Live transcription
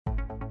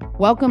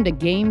Welcome to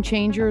Game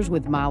Changers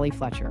with Molly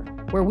Fletcher,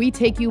 where we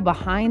take you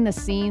behind the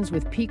scenes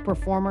with peak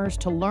performers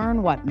to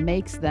learn what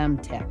makes them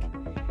tick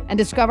and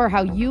discover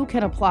how you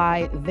can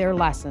apply their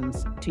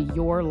lessons to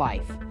your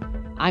life.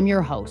 I'm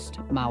your host,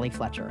 Molly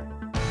Fletcher.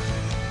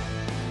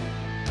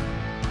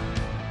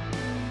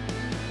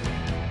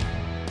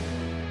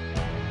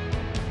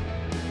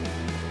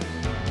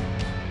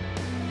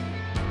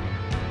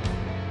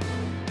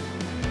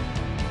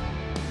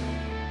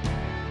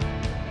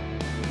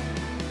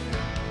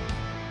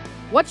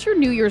 What's your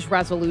New Year's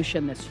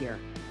resolution this year?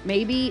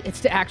 Maybe it's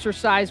to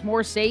exercise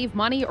more, save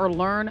money, or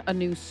learn a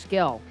new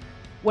skill.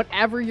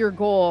 Whatever your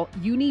goal,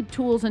 you need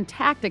tools and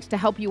tactics to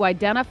help you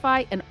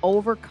identify and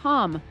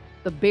overcome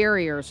the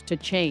barriers to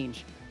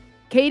change.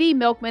 Katy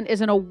Milkman is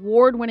an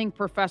award-winning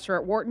professor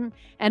at Wharton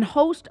and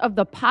host of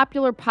the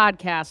popular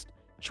podcast,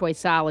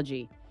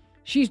 Choiceology.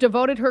 She's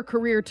devoted her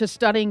career to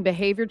studying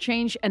behavior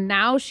change, and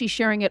now she's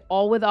sharing it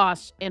all with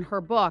us in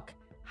her book,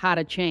 How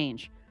to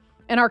Change.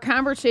 In our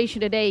conversation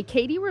today,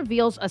 Katy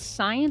reveals a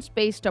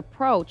science-based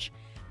approach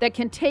that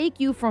can take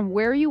you from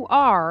where you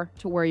are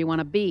to where you want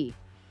to be.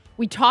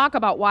 We talk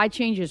about why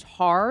change is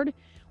hard,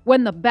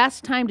 when the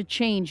best time to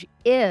change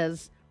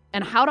is,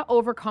 and how to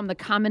overcome the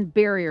common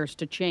barriers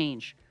to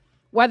change.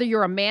 Whether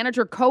you're a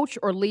manager, coach,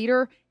 or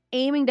leader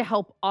aiming to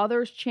help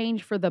others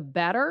change for the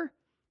better,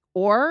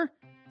 or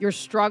you're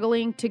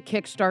struggling to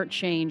kickstart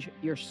change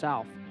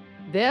yourself,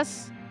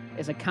 this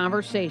is a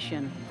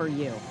conversation for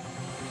you.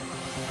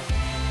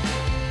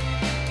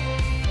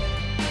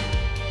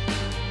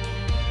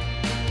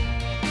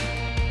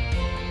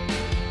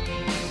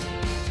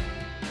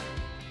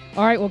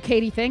 All right. Well,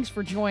 Katy, thanks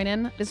for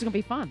joining. This is going to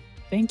be fun.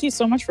 Thank you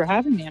so much for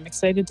having me. I'm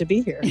excited to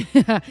be here.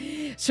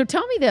 So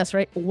tell me this,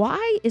 right?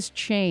 Why is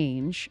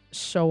change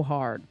so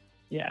hard?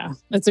 Yeah,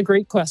 that's a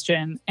great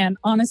question. And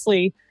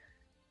honestly,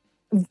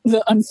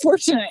 the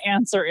unfortunate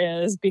answer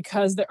is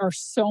because there are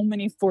so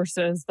many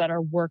forces that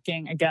are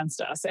working against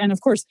us. And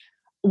of course,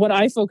 what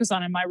I focus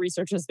on in my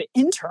research is the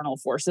internal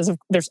forces.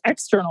 There's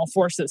external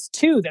forces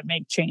too that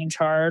make change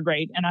hard,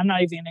 right? And I'm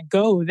not even going to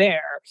go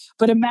there.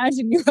 But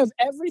imagine you have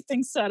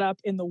everything set up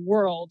in the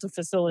world to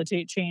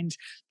facilitate change.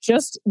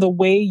 Just the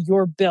way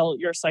you're built,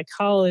 your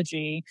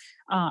psychology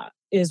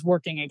is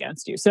working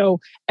against you. So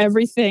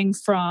everything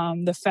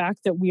from the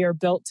fact that we are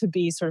built to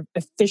be sort of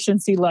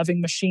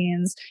efficiency-loving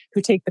machines who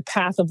take the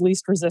path of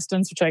least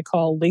resistance, which I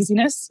call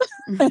laziness.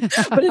 But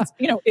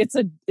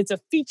it's a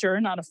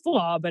feature, not a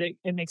flaw, but it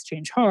makes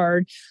change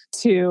hard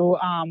to,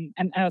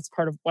 and that's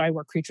part of why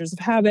we're creatures of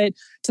habit,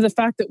 to the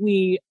fact that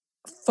we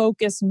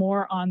focus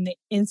more on the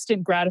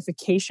instant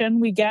gratification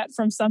we get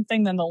from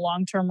something than the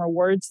long-term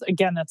rewards.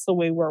 Again, that's the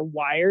way we're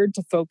wired,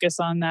 to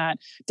focus on that.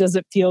 Does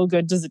it feel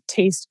good? Does it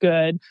taste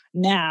good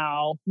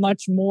now?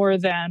 Much more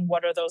than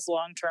what are those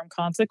long-term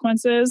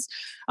consequences.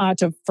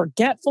 To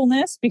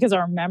forgetfulness, because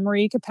our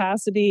memory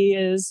capacity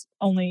is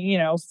only,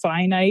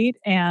 finite,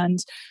 and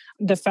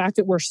the fact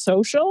that we're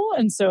social.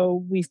 And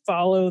so we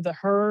follow the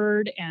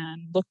herd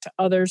and look to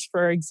others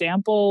for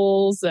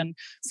examples. And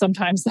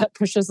sometimes that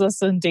pushes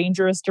us in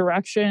dangerous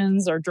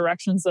directions or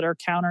directions that are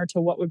counter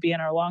to what would be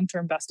in our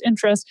long-term best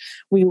interest.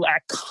 We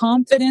lack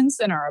confidence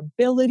in our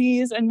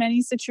abilities in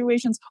many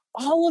situations.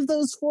 All of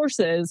those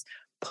forces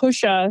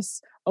push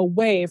us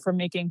away from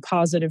making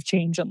positive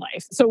change in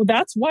life. So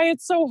that's why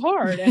it's so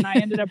hard. And I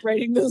ended up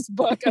writing this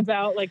book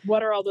about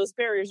what are all those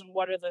barriers and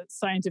what are the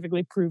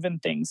scientifically proven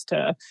things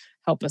to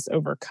help us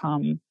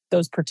overcome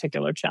those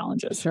particular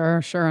challenges.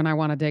 Sure. And I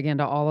want to dig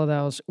into all of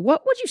those.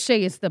 What would you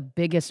say is the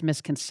biggest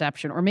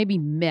misconception, or maybe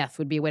myth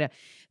would be a way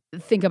to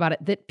think about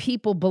it, that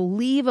people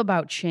believe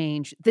about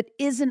change that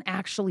isn't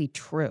actually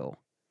true?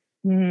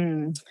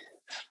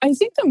 I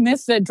think the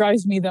myth that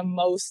drives me the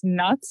most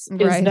nuts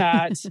is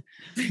that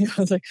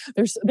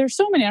there's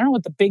so many. I don't know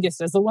what the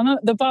biggest is. The one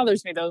that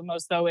bothers me the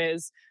most, though,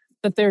 is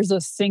that there's a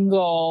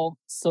single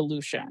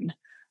solution,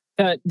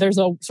 that there's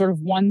a sort of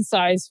one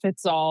size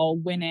fits all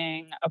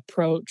winning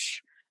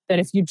approach. That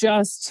if you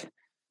just,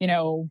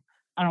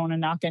 I don't want to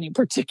knock any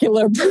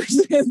particular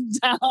person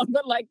down,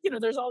 but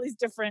there's all these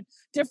different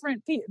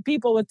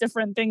people with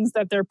different things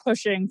that they're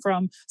pushing,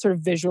 from sort of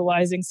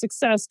visualizing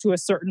success to a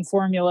certain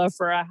formula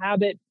for a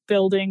habit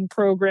building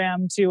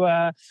program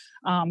to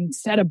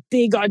set a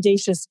big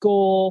audacious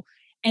goal.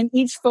 And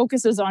each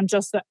focuses on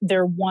just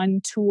their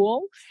one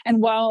tool.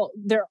 And while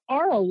there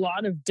are a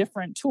lot of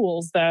different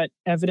tools that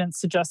evidence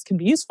suggests can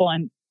be useful,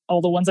 and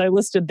all the ones I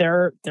listed,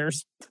 there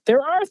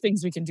are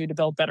things we can do to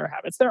build better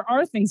habits. There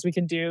are things we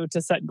can do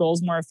to set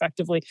goals more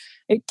effectively.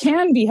 It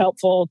can be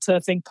helpful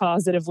to think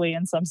positively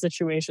in some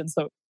situations,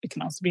 though it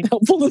can also be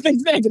helpful to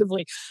think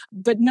negatively.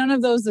 But none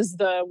of those is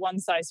the one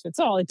size fits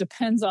all. It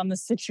depends on the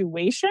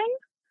situation,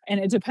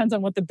 and it depends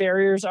on what the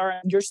barriers are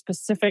in your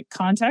specific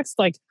context.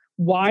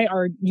 Why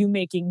are you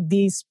making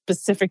these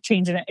specific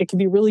change? And it can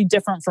be really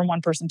different from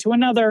one person to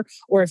another.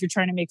 Or if you're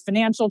trying to make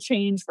financial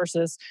change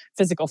versus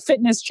physical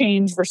fitness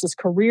change versus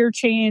career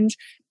change,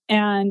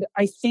 And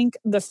I think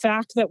the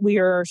fact that we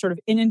are sort of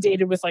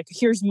inundated with like,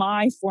 here's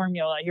my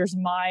formula, here's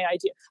my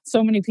idea.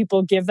 So many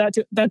people give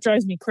that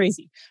drives me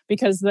crazy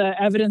because the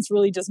evidence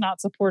really does not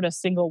support a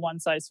single one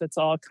size fits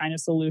all kind of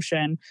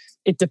solution.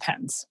 It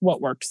depends what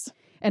works.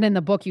 And in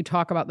the book, you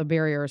talk about the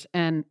barriers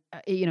and,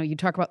 you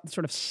talk about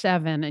sort of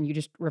 7, and you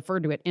just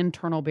referred to it,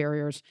 internal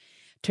barriers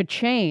to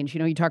change.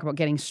 You talk about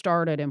getting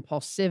started,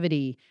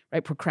 impulsivity,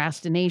 right?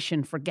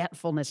 Procrastination,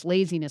 forgetfulness,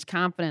 laziness,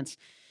 confidence,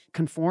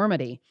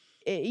 conformity.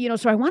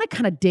 So I want to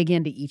kind of dig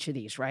into each of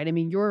these, right? I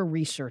mean, you're a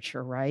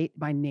researcher, right?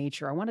 By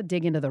nature. I want to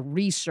dig into the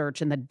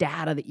research and the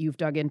data that you've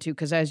dug into,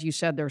 because as you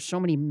said, there's so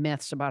many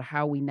myths about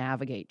how we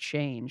navigate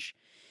change.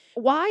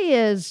 Why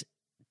is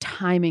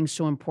timing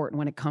so important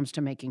when it comes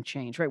to making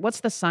change, right?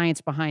 What's the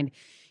science behind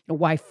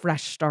why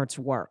fresh starts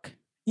work?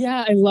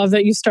 Yeah, I love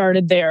that you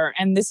started there.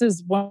 And this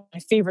is one of my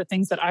favorite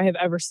things that I have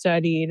ever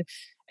studied.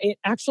 It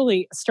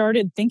actually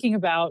started thinking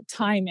about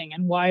timing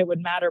and why it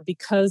would matter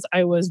because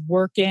I was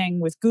working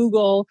with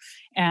Google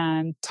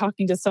and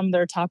talking to some of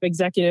their top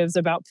executives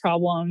about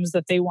problems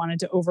that they wanted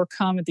to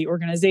overcome at the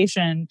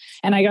organization.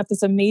 And I got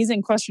this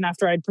amazing question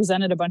after I'd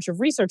presented a bunch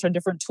of research on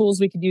different tools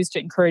we could use to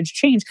encourage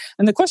change.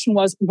 And the question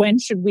was, when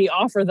should we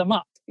offer them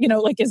up?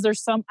 Is there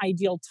some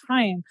ideal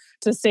time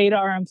to say to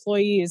our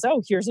employees,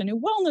 oh, here's a new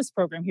wellness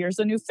program, here's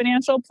a new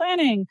financial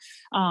planning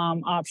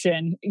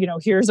option,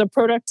 here's a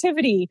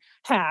productivity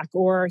hack,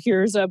 or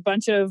here's a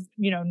bunch of,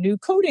 new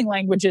coding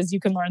languages you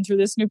can learn through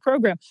this new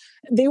program.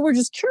 They were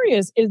just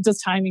curious, does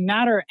timing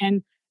matter?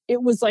 And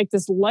it was like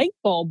this light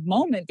bulb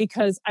moment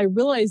because I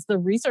realized the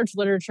research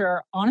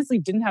literature honestly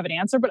didn't have an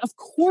answer, but of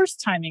course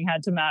timing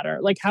had to matter.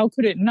 Like, how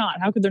could it not?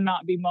 How could there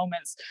not be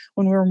moments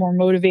when we were more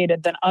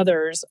motivated than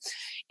others?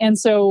 And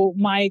so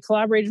my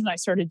collaborators and I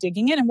started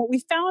digging in. And what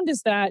we found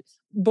is that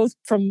both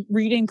from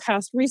reading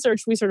past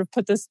research, we sort of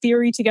put this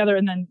theory together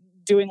and then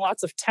doing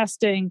lots of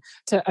testing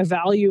to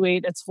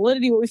evaluate its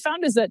validity. What we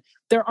found is that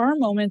there are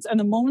moments, and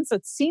the moments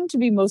that seem to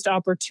be most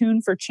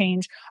opportune for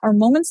change are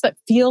moments that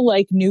feel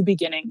like new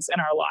beginnings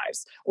in our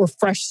lives or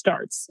fresh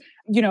starts.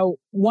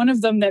 One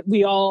of them that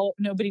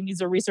nobody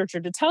needs a researcher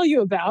to tell you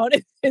about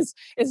is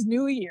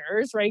New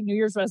Year's, right? New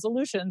Year's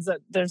resolutions, that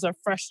there's a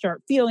fresh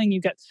start feeling.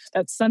 You get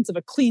that sense of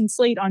a clean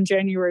slate on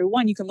January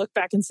 1. You can look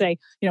back and say,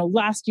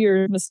 last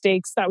year's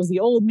mistakes, that was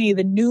the old me,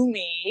 the new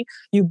me,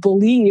 you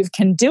believe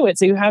can do it.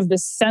 So you have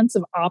this sense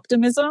of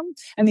optimism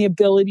and the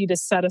ability to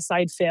set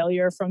aside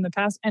failure from the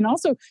past. And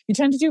also you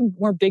tend to do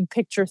more big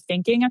picture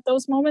thinking at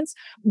those moments.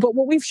 But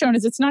what we've shown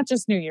is it's not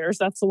just New Year's,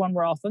 that's the one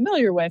we're all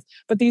familiar with,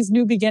 but these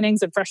new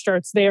beginnings and fresh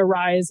starts, they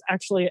arise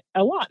actually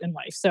a lot in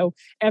life. So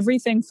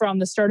everything from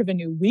the start of a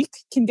new week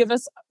can give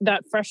us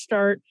that fresh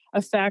start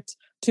effect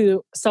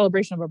to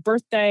celebration of a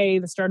birthday,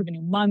 the start of a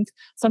new month,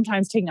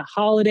 sometimes taking a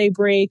holiday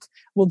break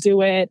will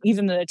do it.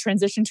 Even the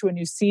transition to a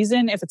new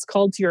season, if it's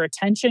called to your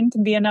attention,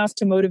 can be enough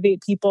to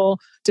motivate people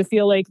to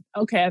feel like,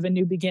 okay, I have a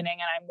new beginning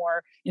and I'm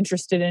more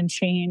interested in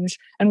change.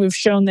 And we've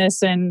shown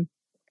this in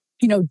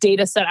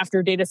data set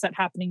after data set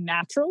happening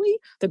naturally,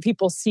 that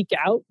people seek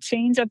out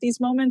change at these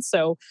moments.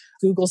 So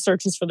Google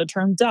searches for the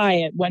term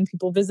diet, when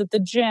people visit the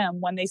gym,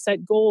 when they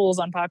set goals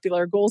on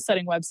popular goal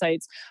setting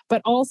websites,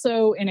 but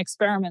also in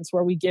experiments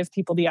where we give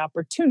people the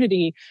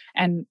opportunity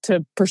and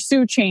to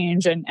pursue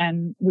change.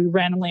 And we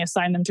randomly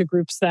assign them to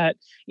groups that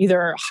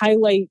either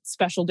highlight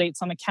special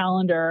dates on the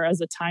calendar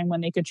as a time when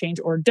they could change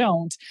or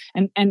don't.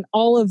 And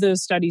all of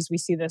those studies, we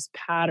see this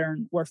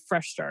pattern where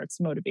fresh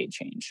starts motivate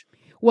change.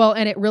 Well,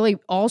 and it really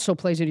also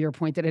plays into your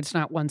point that it's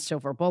not one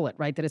silver bullet,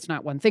 right? That it's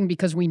not one thing,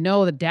 because we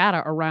know the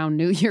data around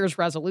New Year's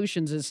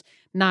resolutions is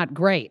not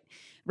great,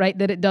 right?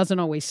 That it doesn't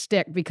always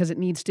stick because it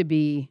needs to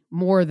be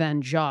more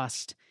than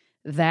just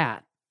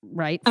that,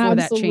 right? For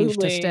that change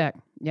to stick.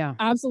 Yeah.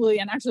 Absolutely.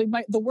 And actually,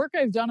 the work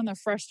I've done on the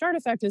fresh start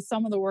effect is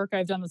some of the work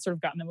I've done that's sort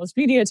of gotten the most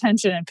media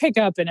attention and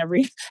pickup. And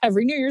every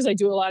New Year's, I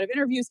do a lot of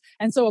interviews.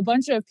 And so a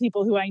bunch of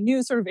people who I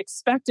knew sort of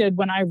expected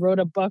when I wrote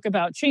a book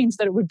about change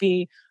that it would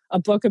be a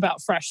book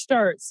about fresh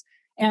starts.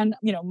 And,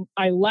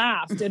 I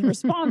laughed in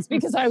response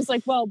because I was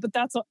like, well, but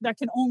that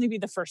can only be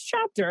the first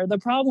chapter. The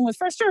problem with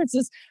fresh starts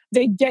is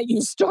they get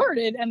you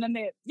started and then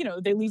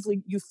they leave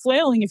you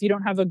flailing if you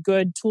don't have a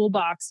good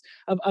toolbox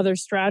of other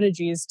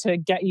strategies to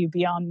get you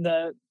beyond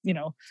the,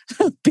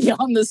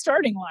 beyond the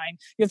starting line.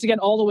 You have to get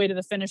all the way to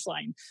the finish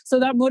line. So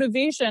that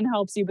motivation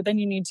helps you, but then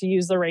you need to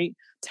use the right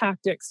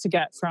tactics to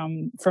get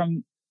from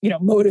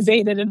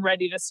motivated and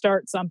ready to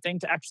start something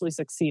to actually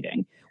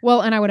succeeding. Well,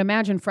 and I would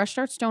imagine fresh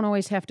starts don't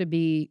always have to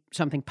be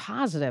something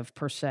positive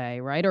per se,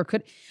 right? Or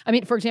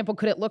for example,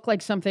 could it look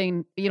like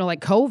something,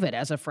 like COVID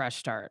as a fresh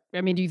start?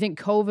 I mean, do you think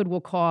COVID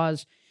will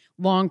cause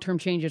long-term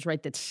changes,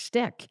 right, that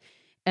stick?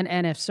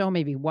 And if so,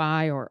 maybe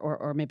why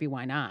or maybe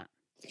why not?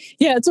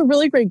 Yeah, it's a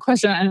really great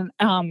question.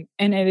 And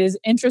it is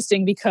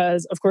interesting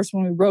because, of course,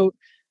 when we wrote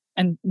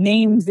and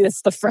named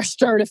this the fresh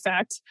start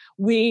effect,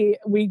 we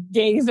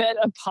gave it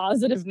a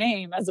positive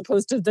name as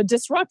opposed to the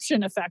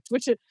disruption effect,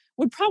 which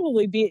would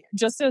probably be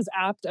just as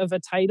apt of a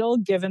title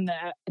given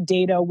the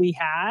data we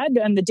had.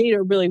 And the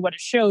data really what it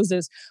shows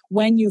is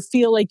when you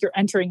feel like you're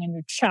entering a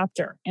new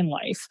chapter in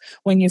life,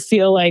 when you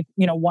feel like,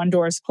 one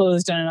door is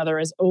closed and another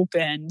is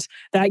opened,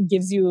 that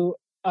gives you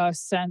a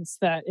sense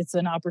that it's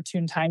an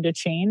opportune time to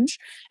change.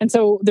 And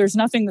so there's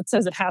nothing that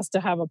says it has to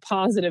have a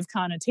positive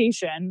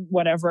connotation,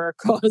 whatever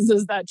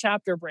causes that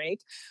chapter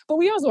break. But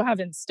we also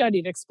haven't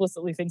studied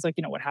explicitly things like,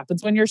 what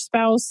happens when your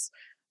spouse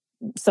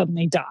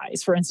suddenly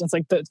dies, for instance,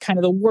 like the kind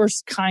of the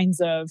worst kinds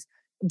of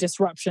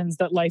disruptions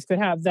that life could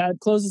have that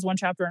closes one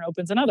chapter and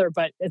opens another.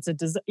 But it's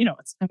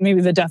it's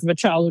maybe the death of a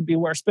child would be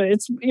worse, but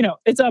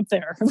it's up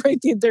there, right?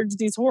 There's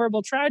these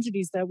horrible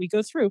tragedies that we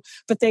go through,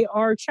 but they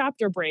are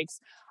chapter breaks.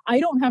 I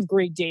don't have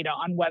great data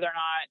on whether or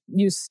not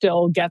you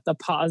still get the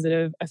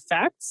positive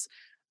effects.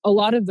 A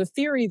lot of the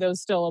theory, though,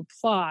 still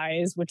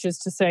applies, which is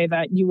to say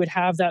that you would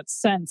have that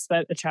sense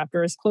that a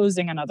chapter is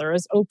closing, another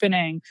is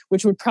opening,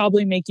 which would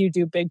probably make you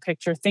do big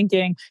picture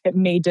thinking. It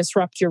may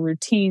disrupt your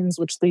routines,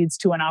 which leads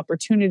to an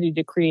opportunity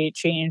to create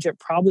change. It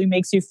probably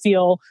makes you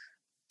feel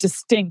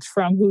distinct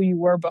from who you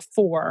were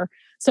before.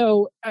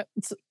 So,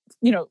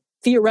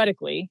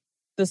 theoretically,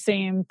 the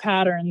same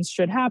patterns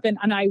should happen.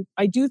 And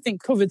I do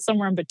think COVID's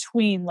somewhere in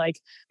between,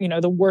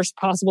 the worst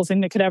possible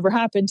thing that could ever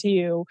happen to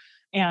you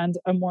and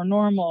a more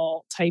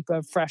normal type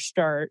of fresh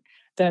start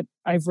that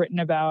I've written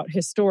about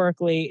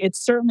historically. It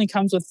certainly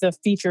comes with the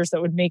features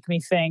that would make me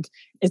think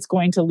it's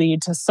going to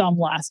lead to some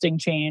lasting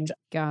change.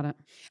 Got it.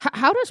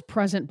 How does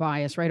present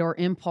bias, right, or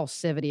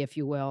impulsivity, if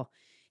you will,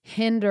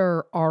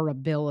 hinder our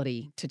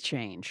ability to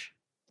change?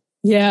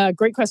 Yeah,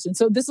 great question.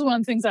 So this is one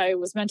of the things I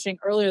was mentioning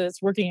earlier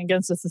that's working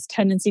against us, this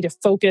tendency to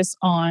focus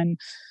on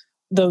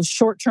those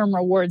short-term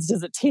rewards.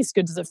 Does it taste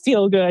good? Does it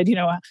feel good?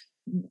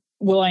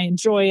 Will I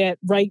enjoy it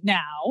right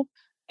now?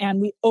 And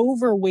we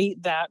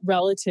overweight that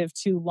relative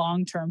to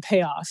long-term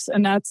payoffs.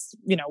 And that's,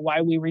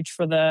 why we reach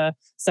for the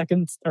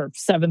second or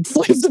seventh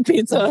slice of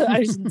pizza.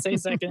 I shouldn't say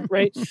second,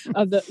 right?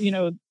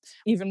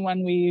 Even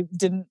when we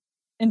didn't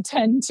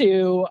intend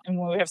to, and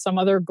when we have some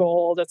other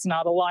goal that's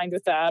not aligned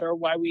with that, or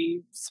why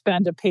we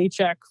spend a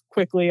paycheck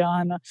quickly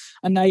on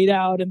a night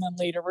out and then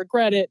later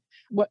regret it,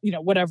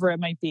 whatever it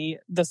might be,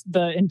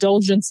 the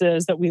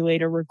indulgences that we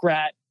later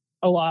regret,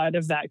 a lot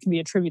of that can be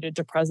attributed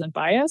to present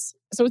bias.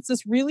 So it's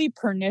this really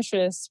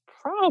pernicious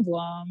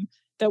problem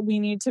that we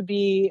need to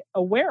be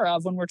aware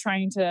of when we're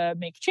trying to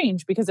make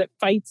change, because it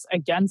fights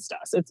against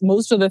us. It's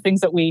most of the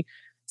things that we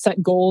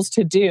set goals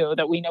to do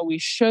that we know we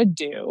should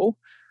do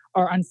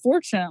are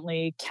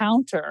unfortunately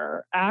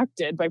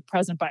counteracted by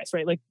present bias,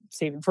 right? Like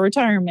saving for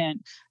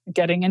retirement,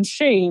 getting in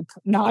shape,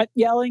 not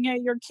yelling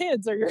at your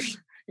kids or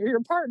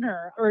your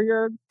partner or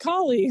your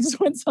colleagues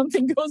when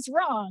something goes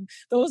wrong.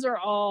 Those are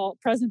all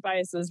present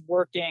biases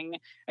working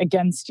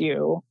against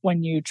you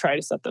when you try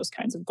to set those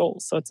kinds of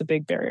goals. So it's a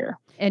big barrier.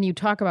 And you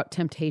talk about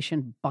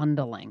temptation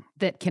bundling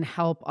that can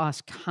help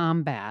us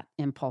combat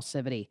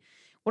impulsivity.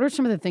 What are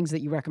some of the things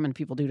that you recommend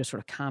people do to sort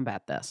of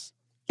combat this?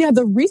 Yeah,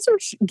 the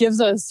research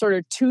gives us sort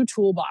of two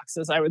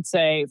toolboxes, I would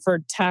say, for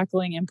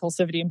tackling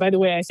impulsivity. And by the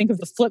way, I think of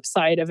the flip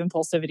side of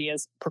impulsivity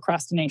as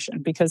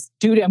procrastination, because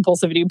due to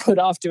impulsivity, you put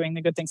off doing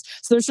the good things.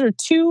 So there's sort of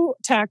two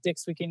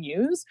tactics we can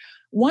use.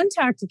 One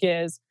tactic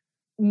is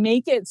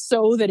make it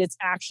so that it's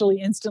actually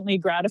instantly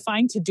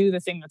gratifying to do the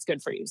thing that's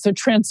good for you. So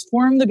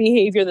transform the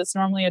behavior that's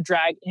normally a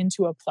drag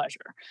into a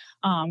pleasure.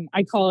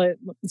 I call it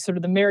sort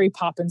of the Mary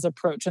Poppins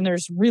approach. And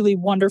there's really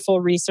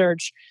wonderful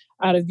research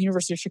out of the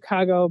University of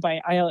Chicago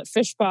by Ayelet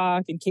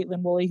Fishbach and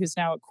Caitlin Woolley, who's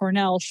now at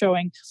Cornell,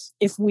 showing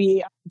if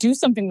we do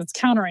something that's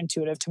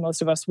counterintuitive to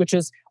most of us, which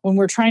is when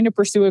we're trying to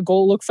pursue a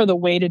goal, look for the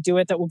way to do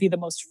it that will be the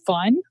most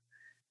fun,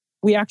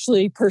 we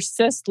actually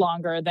persist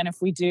longer than if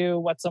we do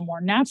what's a more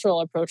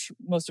natural approach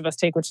most of us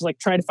take, which is like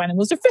try to find the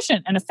most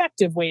efficient and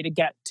effective way to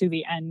get to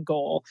the end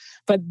goal.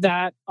 But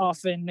that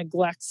often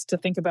neglects to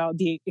think about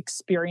the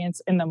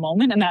experience in the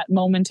moment and that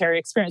momentary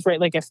experience, right?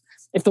 Like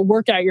if the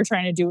workout you're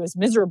trying to do is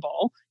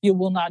miserable, you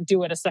will not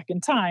do it a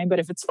second time. But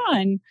if it's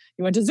fun,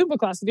 you went to Zumba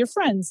class with your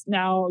friends,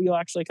 now you'll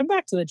actually come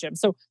back to the gym.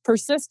 So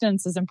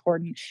persistence is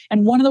important.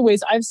 And one of the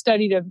ways I've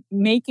studied of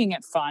making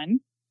it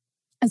fun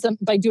is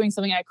by doing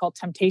something I call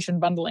temptation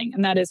bundling.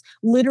 And that is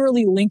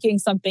literally linking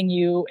something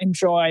you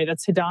enjoy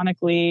that's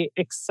hedonically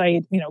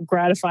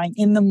gratifying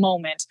in the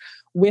moment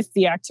with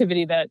the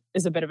activity that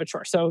is a bit of a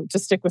chore. So to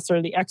stick with sort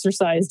of the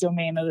exercise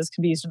domain, though this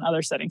can be used in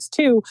other settings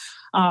too,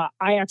 I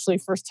actually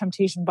first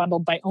temptation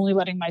bundled by only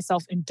letting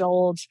myself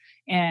indulge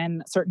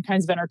in certain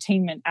kinds of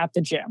entertainment at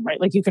the gym, right?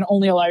 Like you can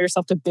only allow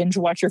yourself to binge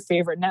watch your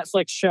favorite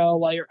Netflix show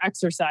while you're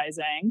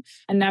exercising.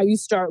 And now you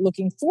start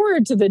looking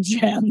forward to the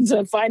gym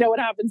to find out what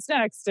happens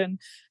next. And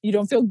you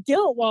don't feel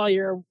guilt while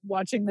you're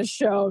watching the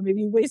show.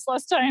 Maybe you waste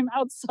less time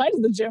outside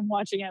of the gym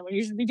watching it when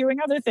you should be doing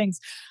other things.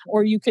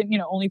 Or you can,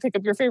 only pick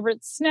up your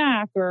favorite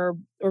snack or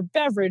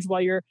beverage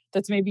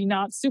that's maybe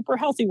not super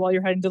healthy while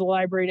you're heading to the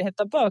library to hit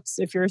the books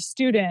if you're a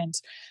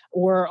student,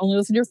 or only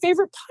listen to your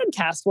favorite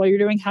podcast while you're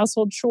doing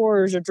household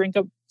chores, or drink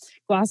a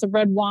glass of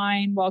red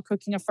wine while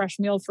cooking a fresh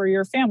meal for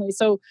your family.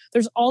 So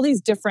there's all these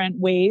different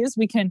ways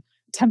we can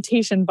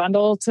temptation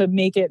bundle to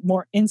make it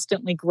more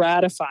instantly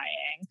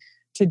gratifying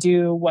to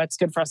do what's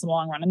good for us in the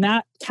long run. And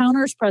that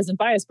counters present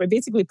bias by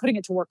basically putting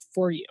it to work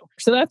for you.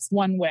 So that's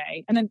one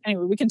way. And then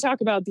anyway, we can talk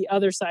about the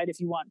other side if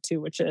you want to,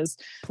 which is...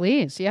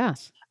 Please,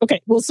 yes.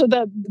 Okay, well, so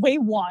the way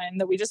one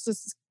that we just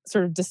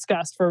sort of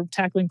discussed for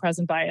tackling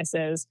present bias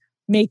is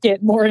make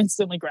it more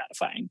instantly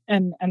gratifying.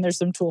 And there's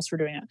some tools for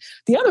doing it.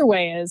 The other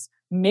way is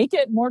make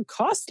it more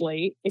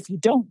costly if you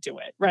don't do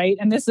it, right?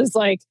 And this is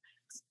like,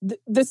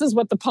 this is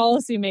what the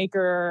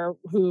policymaker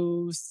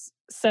who's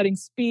setting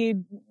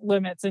speed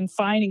limits and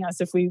fining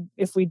us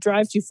if we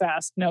drive too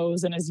fast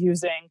knows and is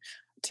using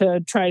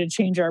to try to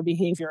change our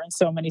behavior in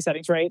so many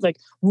settings, right? Like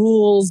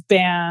rules,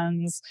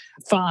 bans,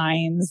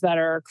 fines that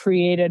are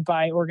created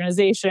by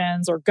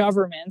organizations or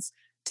governments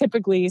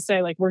typically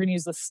say, like, we're going to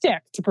use the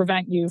stick to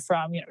prevent you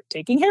from,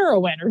 taking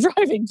heroin or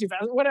driving too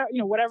fast,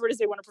 whatever it is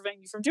they want to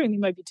prevent you from doing, you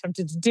might be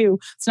tempted to do.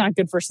 It's not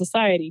good for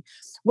society.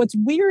 What's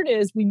weird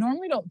is we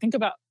normally don't think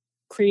about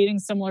creating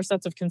similar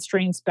sets of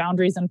constraints,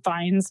 boundaries, and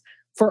fines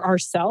for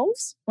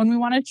ourselves when we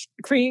want to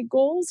create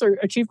goals or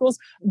achieve goals.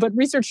 But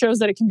research shows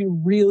that it can be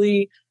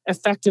really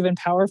effective and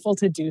powerful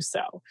to do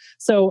so.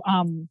 So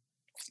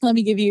let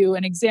me give you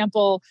an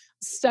example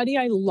study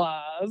I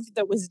love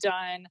that was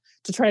done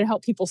to try to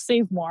help people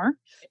save more.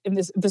 And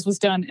this was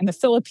done in the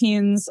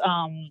Philippines.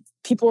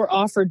 People were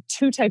offered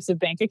two types of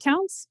bank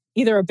accounts,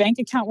 either a bank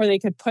account where they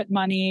could put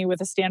money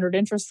with a standard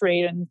interest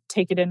rate and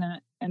take it in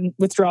and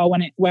withdraw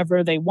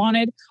whenever they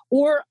wanted,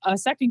 or a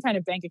second kind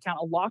of bank account,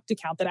 a locked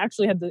account that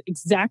actually had the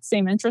exact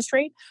same interest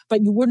rate,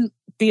 but you wouldn't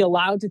be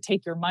allowed to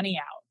take your money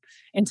out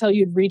until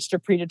you'd reached a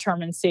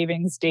predetermined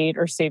savings date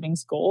or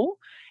savings goal.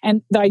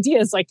 And the idea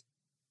is like,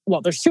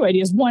 well, there's two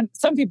ideas. One,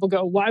 some people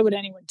go, why would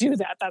anyone do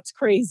that? That's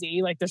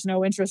crazy. Like, there's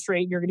no interest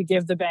rate. You're going to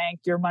give the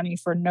bank your money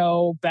for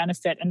no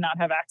benefit and not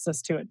have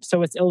access to it.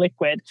 So it's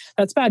illiquid.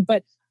 That's bad.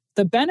 But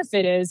the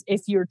benefit is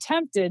if you're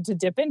tempted to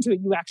dip into it,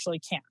 you actually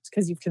can't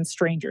because you've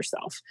constrained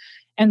yourself.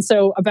 And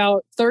so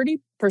about 30%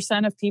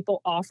 of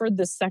people offered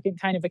this second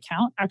kind of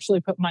account actually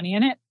put money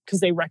in it because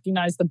they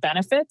recognize the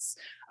benefits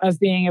of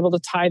being able to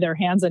tie their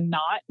hands and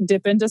not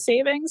dip into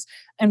savings.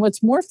 And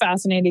what's more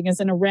fascinating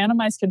is in a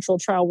randomized controlled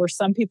trial where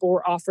some people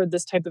were offered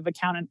this type of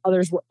account and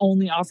others were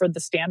only offered the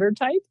standard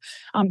type,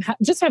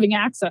 just having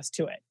access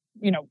to it.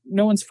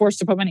 No one's forced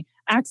to put money.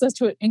 Access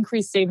to it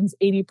increased savings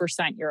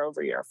 80% year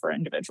over year for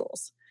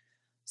individuals.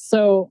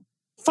 So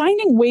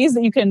finding ways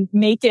that you can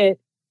make it,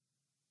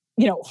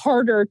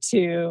 harder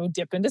to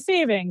dip into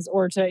savings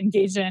or to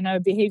engage in a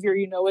behavior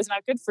is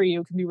not good for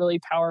you can be really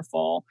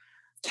powerful.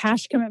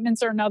 Cash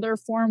commitments are another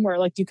form where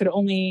you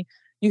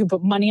can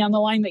put money on the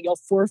line that you'll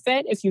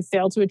forfeit if you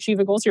fail to achieve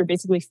a goal. So you're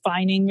basically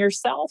fining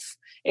yourself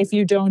if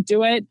you don't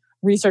do it.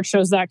 Research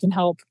shows that can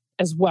help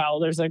as well.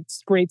 There's a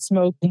great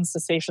smoking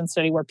cessation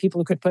study where people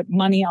who could put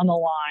money on the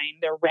line,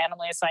 they're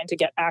randomly assigned to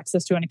get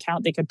access to an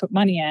account they could put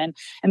money in,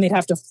 and they'd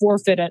have to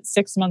forfeit it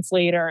 6 months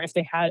later if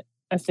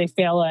they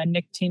fail a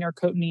nicotine or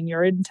cotinine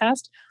urine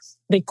test.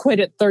 They quit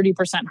at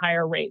 30%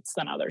 higher rates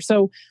than others.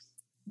 So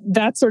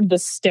that's sort of the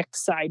stick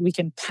side. We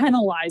can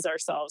penalize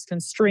ourselves,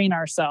 constrain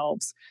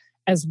ourselves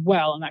as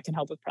well, and that can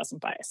help with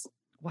present bias.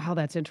 Wow,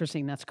 that's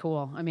interesting. That's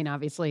cool. I mean,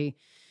 obviously,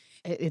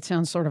 it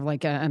sounds sort of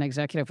like an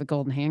executive with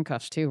golden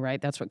handcuffs too, right?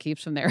 That's what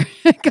keeps them there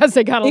because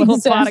they got a little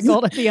pot of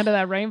gold at the end of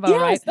that rainbow, yes,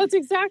 right? That's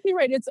exactly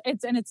right.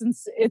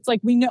 It's like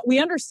we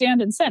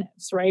understand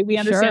incentives, right? We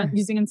understand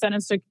using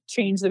incentives to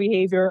change the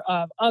behavior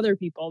of other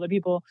people, the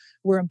people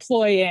we're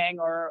employing,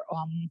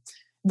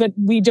 but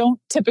we don't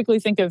typically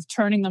think of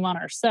turning them on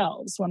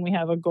ourselves when we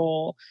have a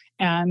goal,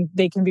 and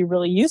they can be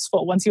really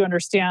useful once you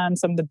understand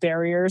some of the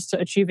barriers to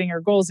achieving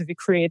your goals. If you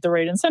create the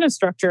right incentive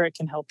structure, it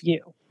can help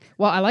you.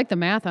 Well, I like the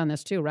math on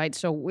this too, right?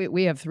 So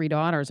we have 3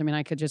 daughters. I mean,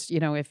 I could just,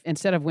 if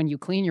instead of when you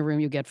clean your room,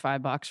 you get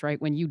 $5, right?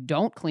 When you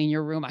don't clean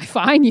your room, I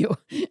fine you,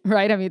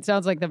 right? I mean, it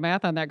sounds like the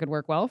math on that could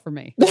work well for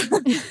me.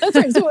 That's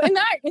right. So in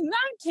that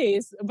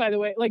case, by the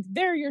way,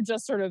 there you're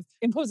just sort of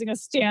imposing a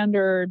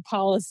standard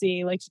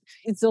policy. Like,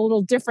 it's a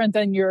little different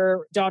than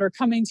your daughter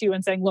coming to you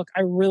and saying, look,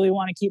 I really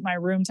want to keep my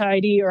room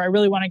tidy, or I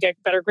really want to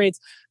get better grades.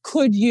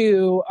 Could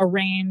you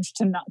arrange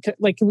to not,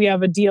 can we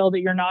have a deal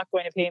that you're not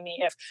going to pay me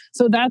if?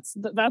 So that's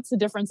the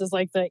difference, is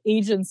like the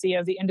agency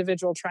of the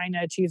individual trying to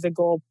achieve the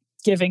goal,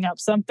 giving up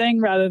something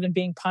rather than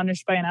being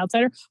punished by an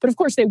outsider. But of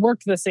course, they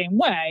work the same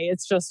way.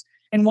 It's just,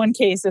 in one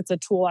case, it's a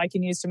tool I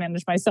can use to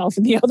manage myself.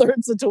 In the other,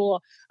 it's a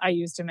tool I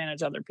use to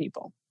manage other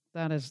people.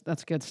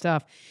 That's good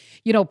stuff.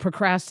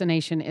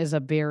 Procrastination is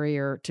a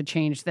barrier to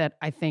change that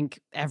I think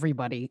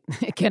everybody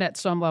can at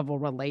some level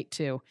relate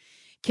to.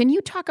 Can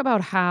you talk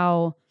about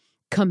how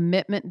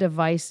commitment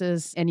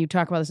devices, and you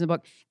talk about this in the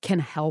book, can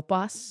help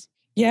us?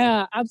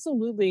 Yeah,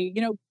 absolutely.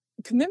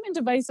 Commitment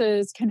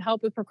devices can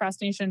help with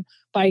procrastination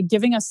by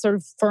giving us sort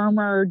of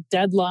firmer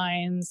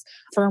deadlines,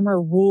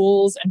 firmer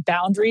rules and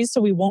boundaries,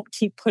 so we won't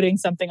keep putting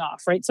something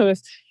off, right? So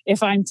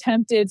if I'm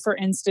tempted, for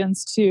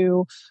instance,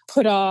 to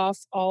put off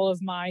all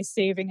of my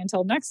saving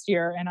until next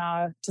year and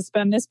to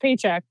spend this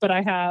paycheck, but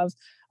I have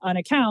an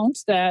account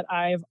that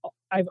I've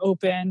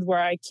opened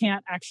where I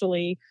can't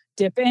actually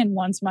dip in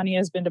once money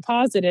has been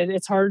deposited,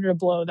 it's harder to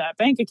blow that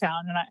bank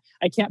account. And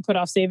I can't put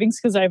off savings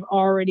because I've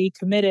already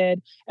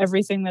committed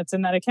everything that's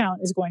in that account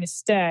is going to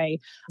stay.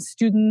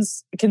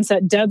 Students can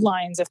set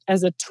deadlines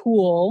as a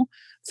tool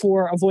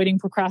for avoiding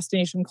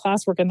procrastination in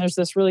classwork. And there's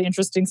this really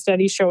interesting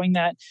study showing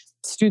that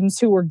students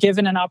who were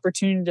given an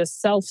opportunity to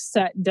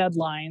self-set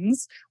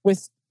deadlines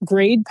with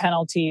grade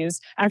penalties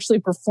actually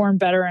perform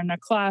better in a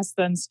class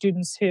than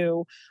students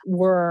who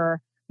were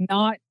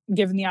not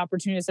given the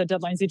opportunity to set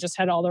deadlines. They just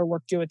had all their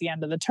work due at the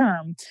end of the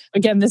term.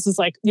 Again, this is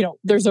like,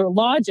 there's a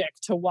logic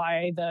to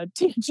why the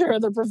teacher or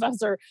the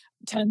professor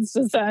tends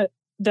to set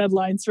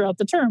deadlines throughout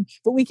the term,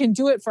 but we can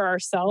do it for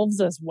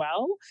ourselves as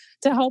well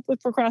to help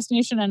with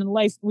procrastination. And in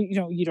life,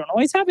 you don't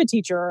always have a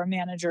teacher or a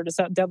manager to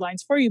set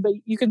deadlines for you, but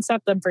you can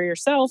set them for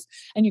yourself,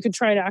 and you can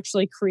try to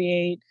actually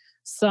create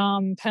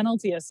some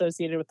penalty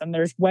associated with them.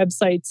 There's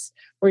websites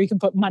where you can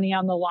put money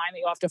on the line that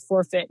you have to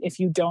forfeit if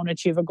you don't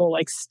achieve a goal,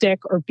 like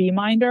Stick or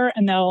Beeminder,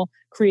 and they'll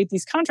create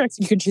these contracts.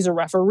 You can choose a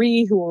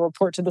referee who will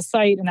report to the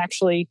site, and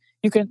actually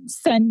you can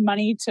send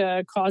money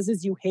to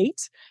causes you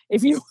hate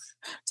if you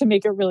to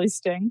make it really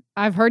sting.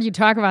 I've heard you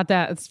talk about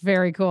that. It's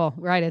very cool.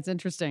 Right. It's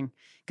interesting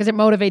because it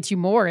motivates you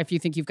more if you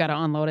think you've got to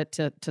unload it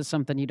to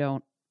something you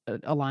don't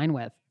align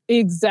with.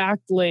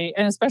 Exactly.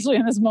 And especially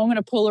in this moment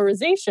of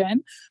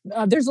polarization,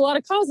 there's a lot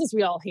of causes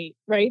we all hate,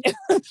 right?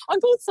 On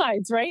both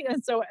sides, right?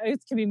 And so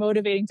it can be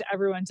motivating to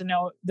everyone to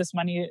know this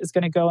money is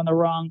going to go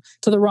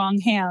to the wrong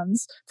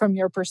hands from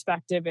your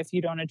perspective if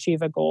you don't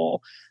achieve a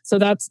goal. So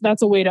that's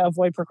a way to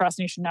avoid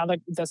procrastination. Now that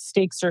the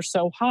stakes are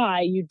so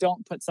high, you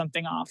don't put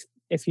something off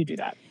if you do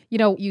that.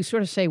 You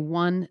sort of say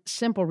one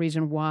simple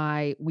reason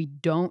why we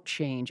don't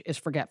change is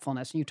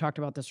forgetfulness. And you talked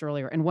about this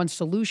earlier. And one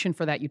solution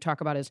for that you talk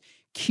about is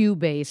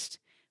cue-based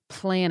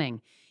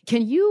planning.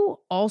 Can you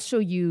also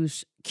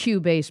use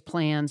cue-based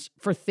plans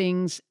for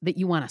things that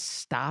you want to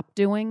stop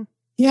doing?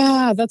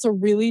 Yeah, that's a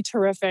really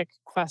terrific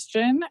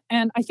question.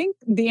 And I think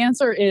the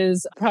answer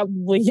is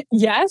probably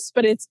yes,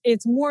 but it's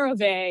more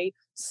of a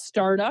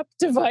startup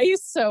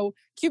device. So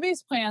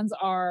cue-based plans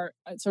are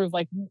sort of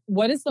like,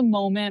 what is the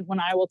moment when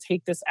I will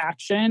take this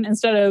action?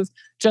 Instead of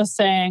just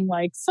saying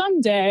like,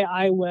 someday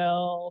I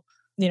will,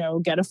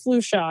 get a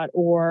flu shot,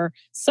 or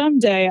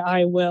someday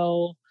I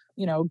will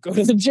go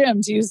to the gym,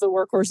 to use the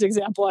workhorse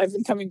example I've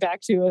been coming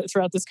back to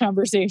throughout this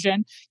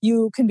conversation.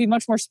 You can be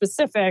much more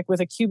specific with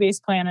a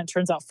cue-based plan, and it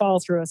turns out follow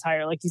through is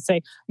higher. Like you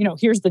say,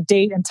 here's the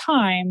date and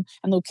time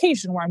and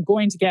location where I'm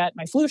going to get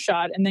my flu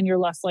shot, and then you're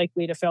less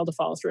likely to fail to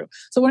follow through.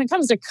 So when it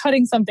comes to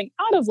cutting something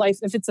out of life,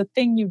 if it's a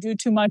thing you do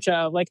too much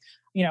of, like,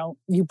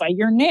 you bite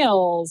your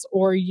nails,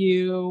 or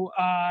you,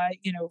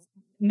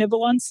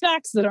 nibble on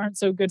snacks that aren't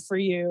so good for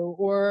you,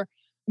 or,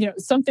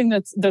 something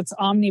that's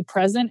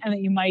omnipresent and that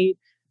you might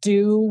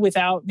do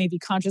without maybe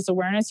conscious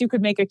awareness, you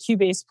could make a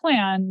cue-based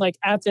plan, like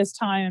at this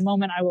time and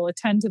moment, I will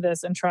attend to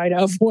this and try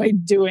to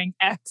avoid doing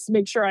X,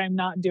 make sure I'm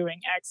not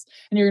doing X.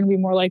 And you're going to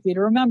be more likely to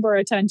remember,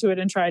 attend to it,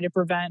 and try to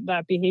prevent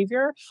that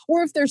behavior.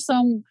 Or if there's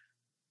some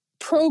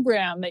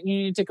program that you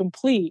need to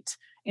complete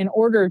in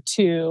order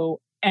to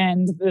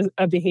end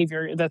a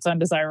behavior that's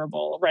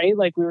undesirable, right?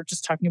 Like we were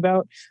just talking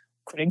about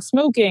quitting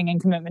smoking and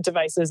commitment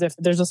devices. If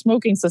there's a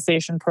smoking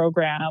cessation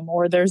program,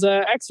 or there's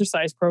an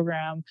exercise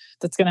program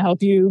that's going to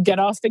help you get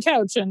off the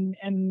couch and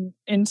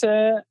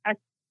into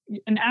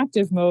an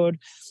active mode,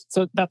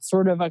 so that's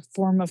sort of a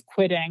form of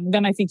quitting,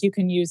 then I think you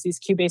can use these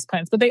cue-based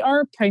plans. But they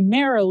are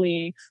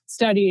primarily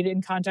studied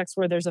in contexts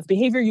where there's a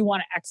behavior you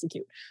want to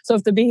execute. So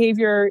if the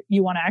behavior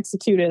you want to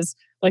execute is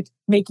like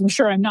making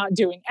sure I'm not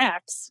doing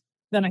X,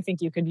 then I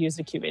think you could use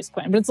a cue-based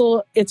plan. But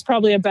it's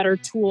probably a better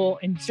tool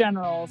in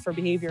general for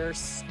behavior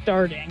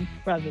starting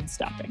rather than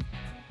stopping.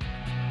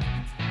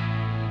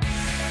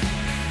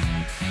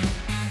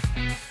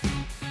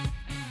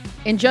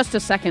 In just a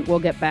second, we'll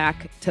get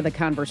back to the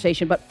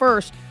conversation. But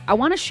first, I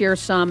want to share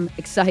some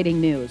exciting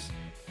news.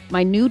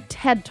 My new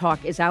TED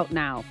Talk is out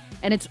now,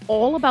 and it's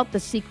all about the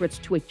secrets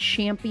to a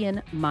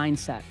champion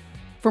mindset.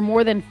 For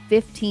more than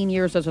 15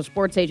 years as a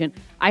sports agent,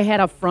 I had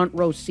a front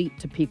row seat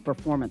to peak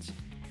performance.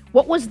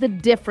 What was the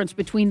difference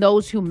between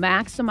those who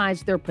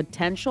maximize their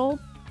potential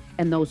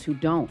and those who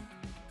don't?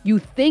 You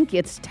think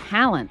it's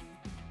talent,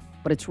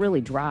 but it's really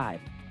drive.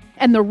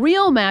 And the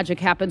real magic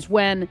happens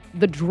when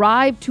the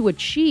drive to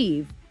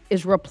achieve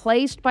is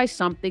replaced by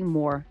something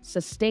more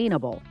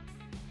sustainable,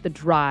 the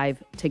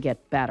drive to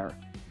get better.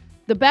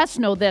 The best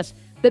know this,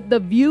 that the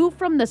view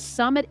from the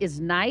summit is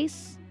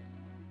nice,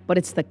 but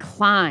it's the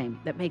climb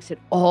that makes it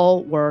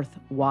all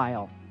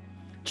worthwhile.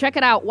 Check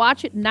it out.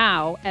 Watch it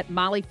now at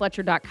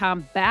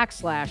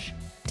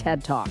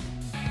mollyfletcher.com/TED Talk.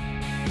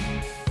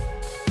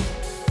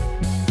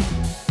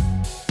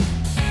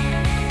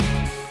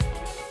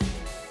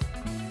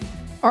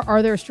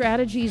 Are there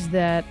strategies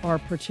that are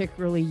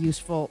particularly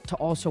useful to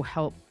also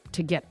help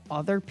to get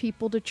other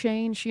people to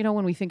change?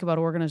 When we think about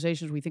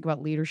organizations, we think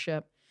about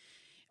leadership.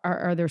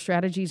 Are there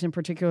strategies in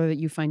particular that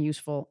you find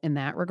useful in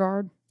that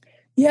regard?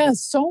 Yeah,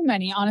 so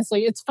many,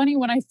 honestly. It's funny,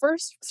 when I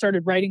first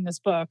started writing this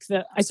book,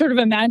 that I sort of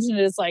imagined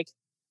it as like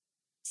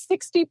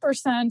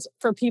 60%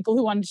 for people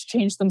who wanted to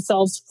change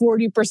themselves,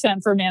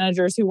 40% for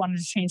managers who wanted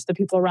to change the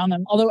people around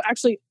them. Although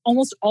actually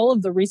almost all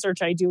of the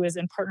research I do is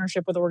in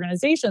partnership with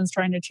organizations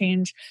trying to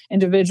change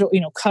individual,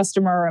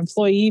 customer or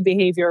employee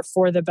behavior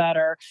for the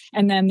better.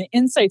 And then the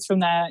insights from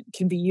that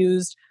can be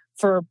used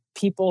for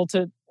people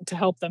to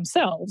help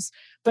themselves.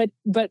 But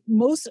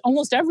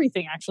almost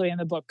everything actually in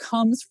the book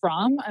comes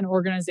from an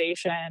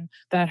organization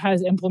that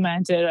has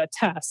implemented a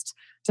test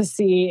to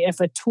see if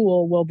a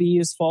tool will be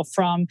useful,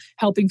 from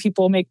helping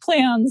people make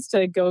plans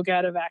to go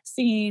get a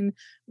vaccine,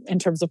 in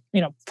terms of,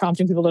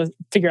 prompting people to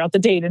figure out the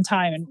date and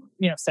time and,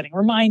 setting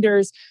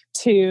reminders,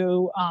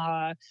 to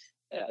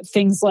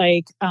things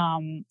like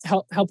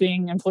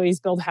helping employees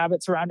build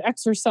habits around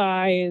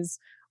exercise,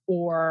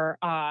 or,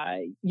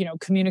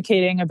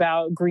 communicating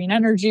about green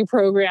energy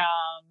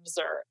programs,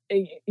 or,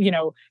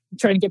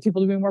 trying to get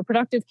people to be more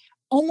productive.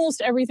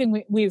 Almost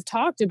everything we've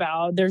talked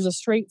about, there's a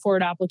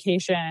straightforward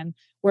application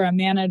where a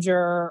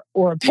manager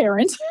or a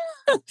parent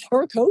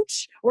or a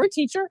coach or a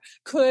teacher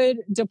could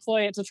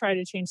deploy it to try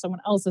to change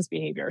someone else's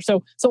behavior.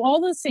 So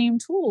all the same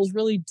tools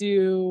really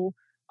do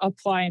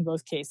apply in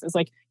both cases.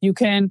 Like, you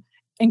can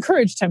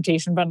encourage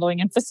temptation bundling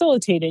and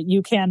facilitate it.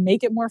 You can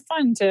make it more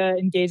fun to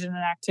engage in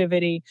an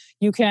activity.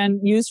 You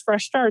can use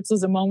fresh starts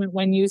as a moment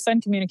when you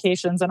send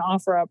communications and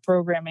offer up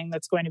programming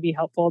that's going to be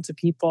helpful to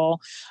people.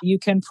 You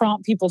can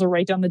prompt people to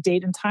write down the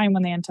date and time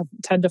when they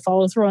intend to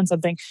follow through on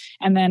something.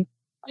 And then,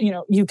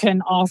 you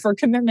can offer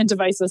commitment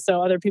devices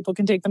so other people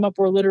can take them up,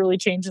 or literally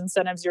change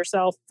incentives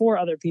yourself for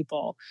other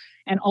people.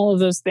 And all of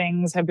those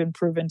things have been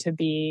proven to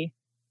be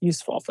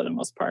useful for the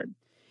most part.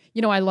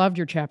 I loved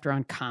your chapter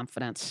on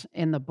confidence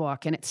in the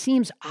book, and it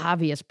seems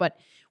obvious, but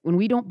when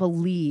we don't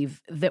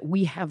believe that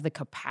we have the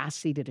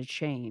capacity to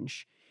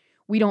change,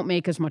 we don't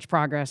make as much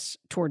progress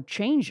toward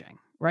changing,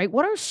 right?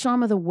 What are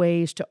some of the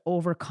ways to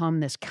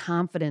overcome this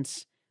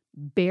confidence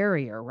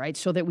barrier, right?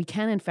 So that we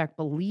can, in fact,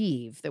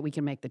 believe that we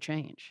can make the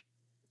change.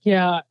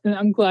 Yeah, and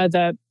I'm glad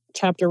that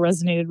chapter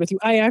resonated with you.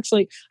 I have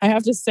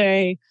to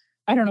say,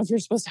 I don't know if you're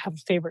supposed to have a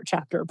favorite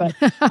chapter, but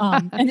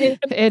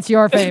it's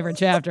your favorite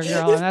chapter,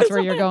 girl, and that's where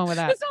you're going with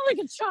that. It's not like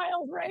a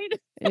child, right?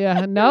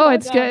 Yeah, no,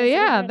 it's good.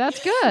 Yeah,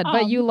 that's good.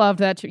 But you loved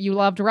that. You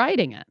loved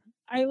writing it.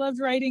 I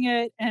loved writing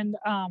it, and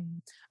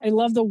I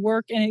love the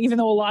work. And even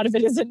though a lot of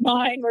it isn't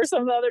mine, where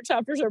some of the other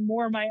chapters are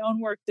more my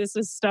own work, this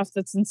is stuff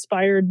that's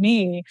inspired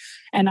me,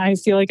 and I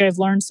feel like I've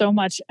learned so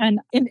much. And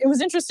it was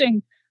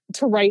interesting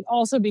to write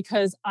also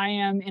because I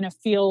am in a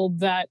field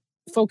that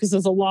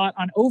focuses a lot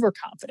on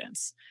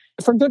overconfidence,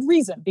 for good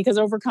reason, because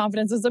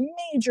overconfidence is a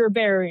major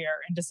barrier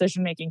in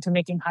decision making to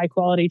making high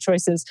quality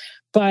choices.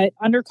 But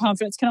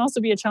underconfidence can also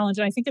be a challenge.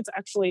 And I think it's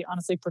actually,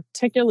 honestly,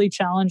 particularly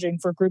challenging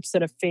for groups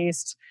that have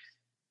faced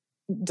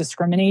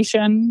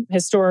discrimination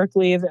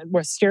historically,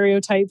 where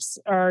stereotypes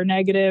are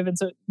negative. And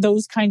so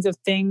those kinds of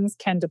things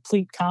can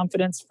deplete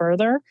confidence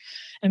further.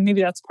 And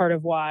maybe that's part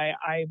of why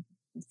I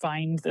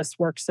find this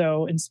work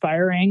so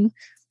inspiring,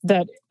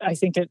 that I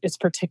think it's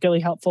particularly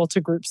helpful to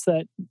groups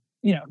that,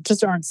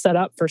 just aren't set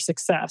up for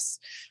success.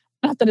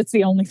 Not that it's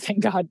the only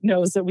thing God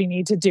knows that we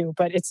need to do,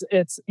 but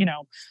it's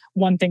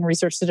one thing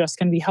research suggests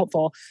can be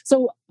helpful.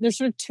 So there's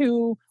sort of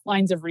two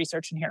lines of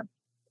research in here.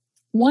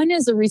 One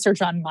is the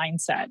research on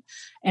mindset.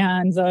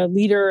 And the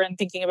leader in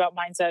thinking about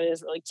mindset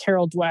is really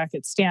Carol Dweck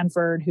at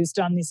Stanford, who's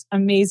done these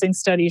amazing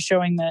studies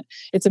showing that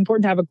it's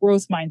important to have a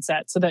growth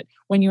mindset, so that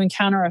when you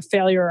encounter a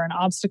failure or an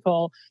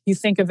obstacle, you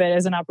think of it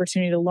as an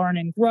opportunity to learn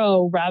and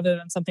grow, rather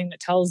than something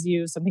that tells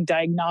you something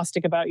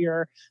diagnostic about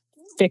your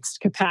fixed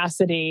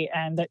capacity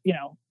and that,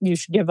 you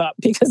should give up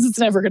because it's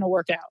never going to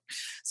work out.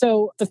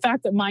 So the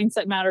fact that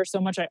mindset matters so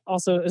much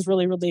also is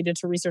really related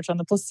to research on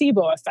the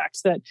placebo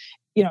effect, that,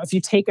 if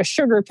you take a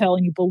sugar pill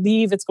and you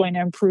believe it's going to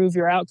improve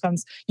your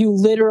outcomes, you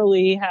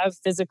literally have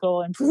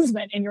physical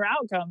improvement in your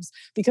outcomes,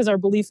 because our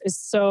belief is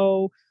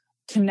so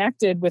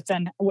connected with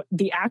then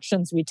the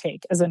actions we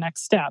take as a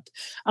next step.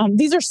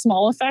 These are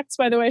small effects,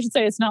 by the way, I should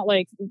say. It's not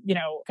like,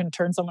 can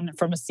turn someone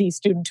from a C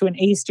student to an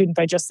A student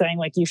by just saying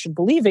like, you should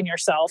believe in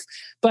yourself,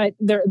 but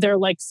they're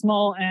like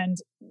small and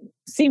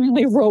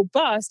seemingly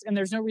robust. And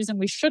there's no reason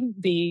we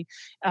shouldn't be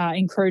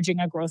encouraging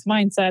a growth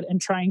mindset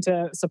and trying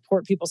to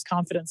support people's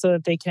confidence so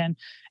that they can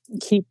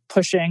keep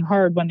pushing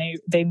hard when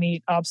they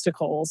meet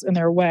obstacles in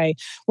their way.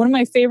 One of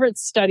my favorite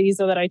studies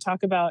that I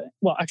talk about,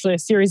 well, actually a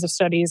series of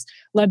studies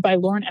led by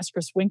Lauren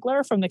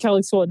Eskris-Winkler from the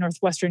Kellogg School at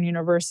Northwestern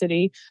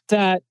University,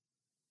 that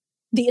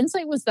the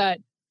insight was that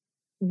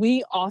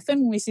we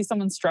often, when we see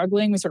someone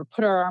struggling, we sort of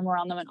put our arm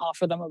around them and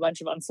offer them a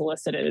bunch of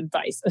unsolicited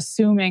advice,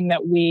 assuming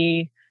that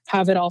we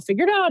have it all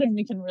figured out and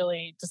we can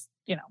really just,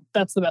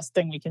 that's the best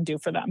thing we can do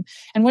for them.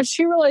 And what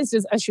she realized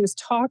is, as she was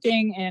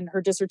talking in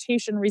her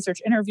dissertation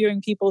research,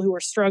 interviewing people who were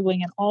struggling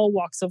in all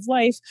walks of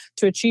life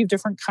to achieve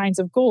different kinds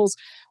of goals,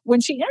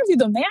 when she interviewed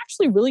them, they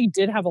actually really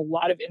did have a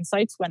lot of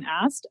insights when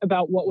asked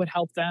about what would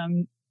help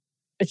them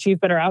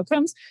achieve better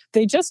outcomes.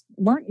 They just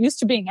weren't used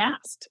to being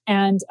asked.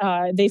 And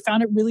they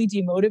found it really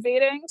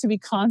demotivating to be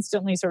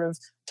constantly sort of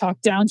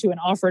talked down to and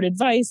offered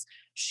advice.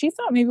 she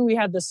thought maybe we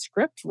had the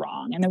script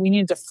wrong and that we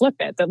needed to flip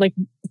it, that like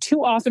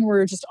too often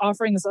we're just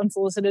offering this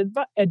unsolicited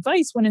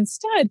advice when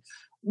instead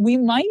we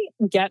might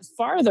get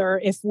farther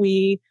if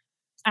we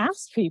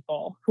asked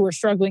people who are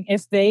struggling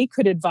if they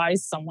could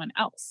advise someone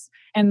else.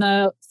 And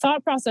the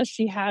thought process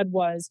she had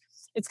was,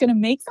 it's going to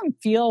make them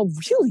feel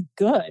really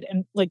good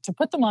and like to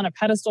put them on a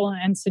pedestal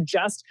and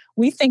suggest,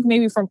 we think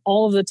maybe from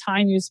all of the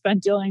time you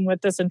spent dealing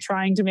with this and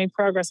trying to make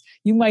progress,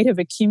 you might have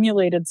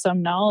accumulated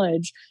some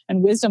knowledge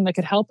and wisdom that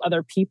could help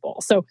other people.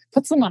 So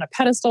puts them on a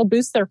pedestal,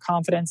 boosts their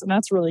confidence, and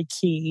that's really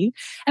key.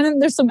 And then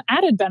there's some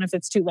added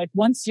benefits too. Like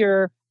once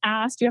you're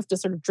asked, you have to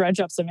sort of dredge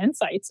up some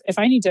insights. If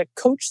I need to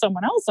coach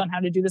someone else on how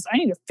to do this, I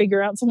need to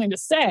figure out something to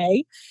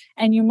say.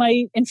 And you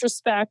might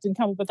introspect and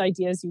come up with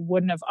ideas you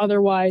wouldn't have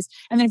otherwise.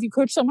 And then if you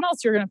coach someone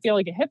else, you're going to feel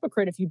like a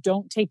hypocrite if you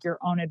don't take your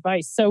own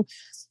advice. So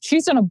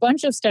she's done a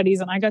bunch of studies,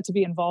 and I got to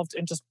be involved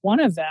in just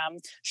one of them,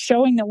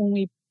 showing that when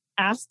we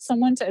ask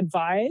someone to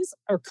advise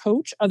or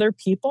coach other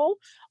people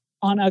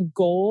on a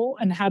goal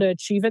and how to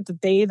achieve it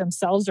that they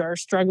themselves are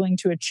struggling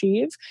to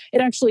achieve,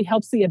 it actually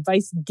helps the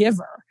advice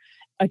giver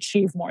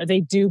achieve more.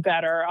 They do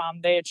better.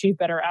 They achieve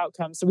better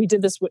outcomes. So we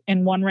did this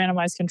in one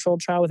randomized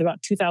controlled trial with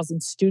about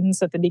 2,000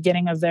 students at the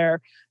beginning of their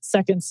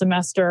second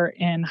semester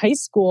in high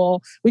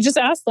school. We just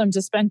asked them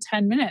to spend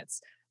 10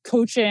 minutes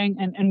coaching,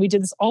 and we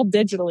did this all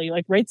digitally,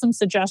 like write some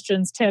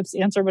suggestions, tips,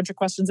 answer a bunch of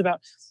questions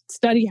about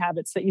study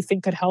habits that you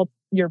think could help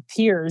your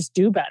peers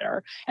do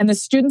better. And the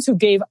students who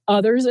gave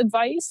others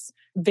advice,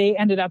 they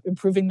ended up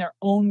improving their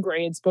own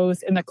grades,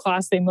 both in the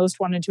class they most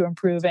wanted to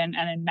improve in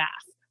and in math,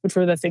 which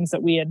were the things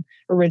that we had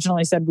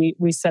originally said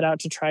we set out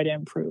to try to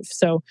improve.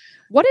 So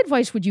what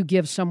advice would you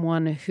give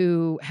someone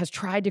who has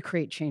tried to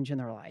create change in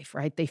their life,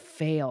 right? They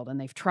failed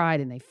and they've tried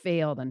and they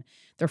failed and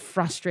they're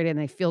frustrated and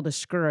they feel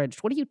discouraged.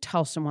 What do you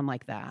tell someone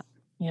like that?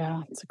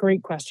 Yeah, it's a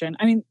great question.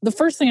 I mean, the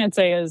first thing I'd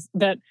say is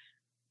that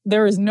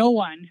there is no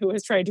one who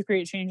has tried to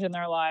create change in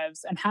their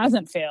lives and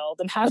hasn't failed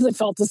and hasn't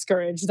felt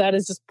discouraged. That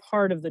is just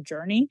part of the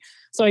journey.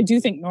 So I do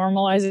think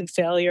normalizing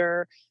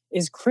failure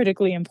is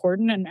critically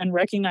important, and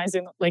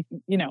recognizing, like,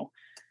 you know,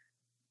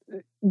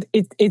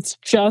 it's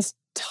just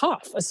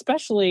tough,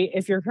 especially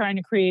if you're trying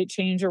to create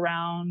change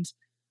around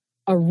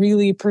a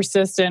really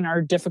persistent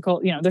or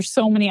difficult, you know, there's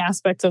so many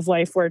aspects of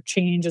life where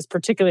change is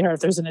particularly hard.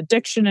 If there's an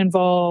addiction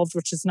involved,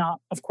 which is not,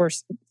 of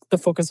course, the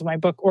focus of my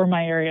book or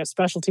my area of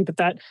specialty, but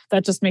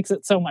that just makes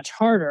it so much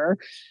harder.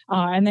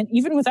 And then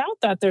even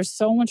without that, there's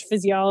so much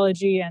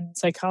physiology and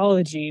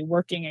psychology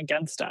working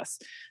against us.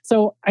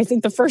 So I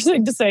think the first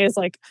thing to say is,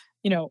 like,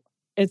 you know,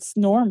 it's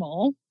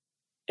normal,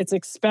 it's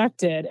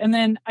expected. And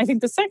then I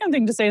think the second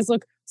thing to say is,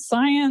 look,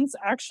 science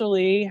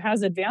actually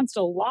has advanced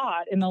a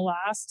lot in the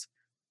last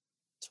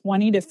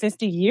 20 to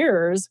 50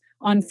 years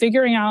on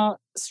figuring out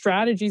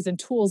strategies and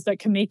tools that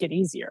can make it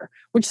easier,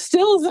 which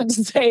still isn't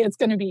to say it's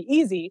going to be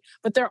easy,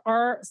 but there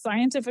are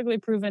scientifically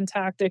proven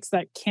tactics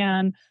that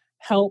can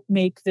help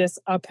make this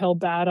uphill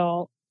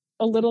battle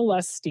a little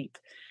less steep.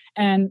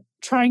 And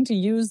trying to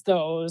use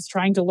those,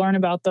 trying to learn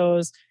about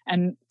those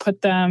and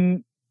put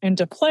them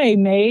into play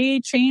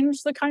may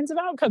change the kinds of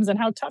outcomes and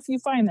how tough you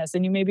find this,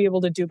 and you may be able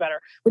to do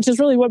better, which is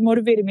really what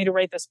motivated me to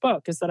write this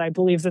book, is that I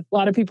believe that a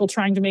lot of people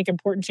trying to make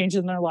important changes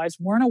in their lives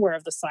weren't aware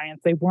of the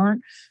science. They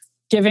weren't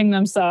giving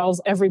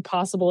themselves every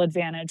possible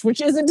advantage,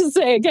 which isn't to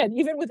say, again,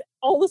 even with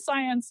all the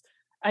science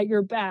at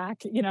your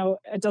back, you know,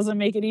 it doesn't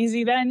make it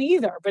easy then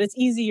either, but it's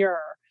easier.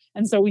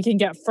 And so we can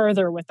get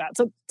further with that.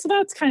 So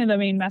that's kind of the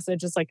main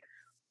message, is like,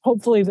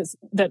 hopefully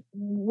that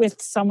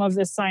with some of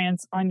this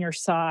science on your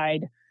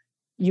side,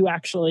 you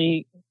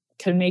actually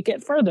can make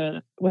it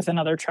further with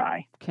another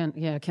try. Can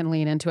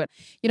lean into it.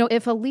 You know,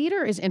 if a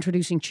leader is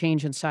introducing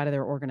change inside of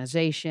their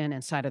organization,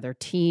 inside of their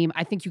team,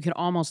 I think you can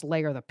almost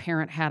layer the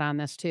parent hat on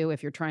this too.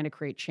 If you're trying to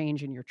create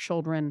change in your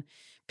children,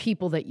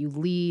 people that you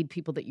lead,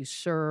 people that you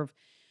serve,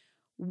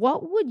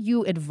 what would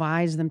you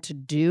advise them to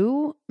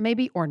do,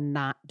 maybe, or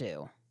not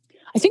do?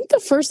 I think the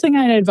first thing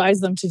I'd advise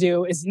them to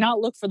do is not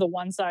look for the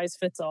one size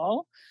fits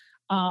all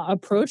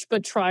approach,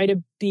 but try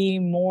to be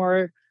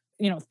more,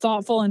 you know,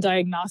 thoughtful and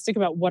diagnostic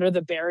about what are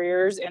the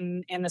barriers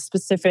in the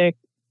specific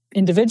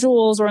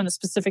individuals or in the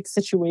specific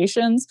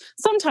situations.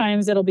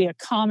 Sometimes it'll be a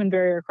common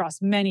barrier across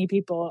many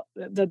people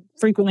that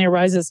frequently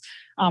arises,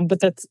 but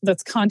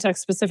that's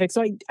context specific.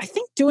 So I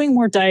think doing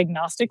more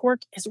diagnostic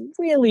work is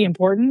really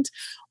important,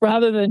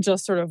 rather than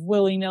just sort of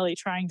willy-nilly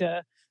trying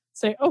to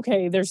say,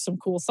 okay, there's some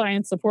cool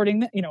science supporting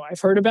that. You know, I've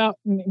heard about,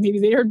 maybe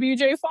they heard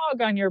BJ Fogg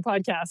on your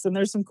podcast and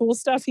there's some cool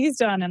stuff he's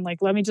done, and like,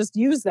 let me just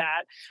use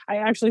that. I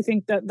actually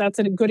think that that's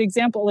a good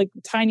example. Like,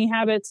 tiny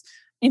habits,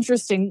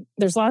 interesting.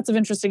 There's lots of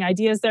interesting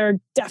ideas there,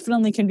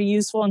 definitely can be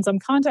useful in some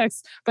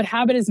contexts, but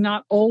habit is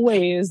not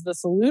always the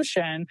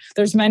solution.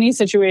 There's many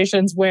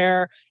situations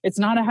where it's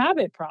not a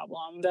habit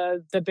problem.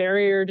 The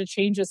barrier to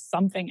change is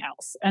something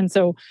else. And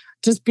so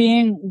just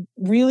being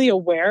really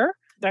aware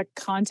that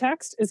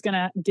context is going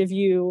to give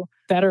you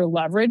better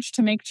leverage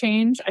to make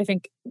change. I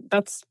think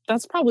that's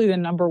probably the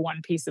number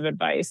one piece of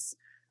advice.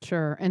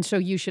 Sure. And so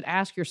you should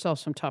ask yourself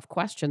some tough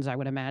questions, I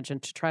would imagine,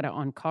 to try to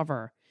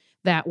uncover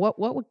that,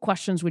 what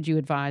questions would you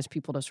advise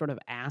people to sort of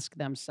ask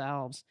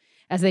themselves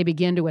as they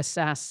begin to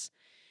assess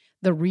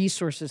the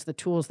resources, the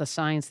tools, the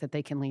science that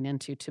they can lean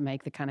into to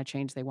make the kind of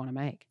change they want to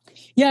make?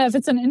 Yeah, if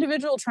it's an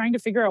individual trying to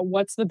figure out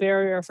what's the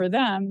barrier for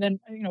them, then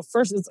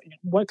first is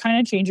what kind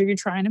of change are you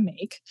trying to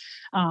make?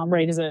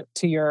 Right? Is it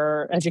to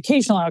your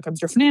educational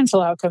outcomes, your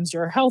financial outcomes,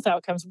 your health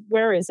outcomes?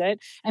 Where is it?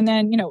 And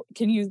then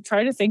can you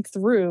try to think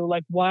through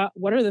like what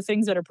are the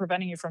things that are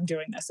preventing you from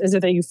doing this? Is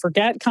it that you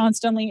forget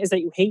constantly? Is that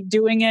you hate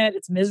doing it?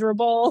 It's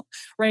miserable,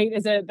 right?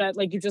 Is it that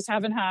like you just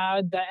haven't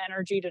had the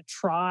energy to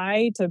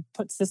try to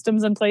put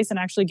systems in place and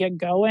actually get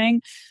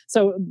going?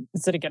 So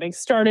is it a getting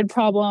started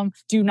problem?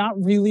 Do you not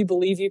really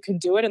believe you can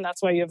do it, and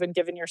that's why you haven't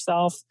given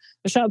yourself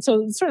a shot?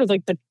 So it's sort of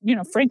like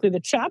frankly, the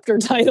chapter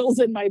titles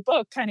in my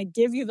book kind of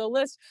give you the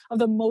list of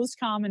the most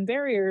common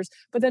barriers.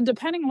 But then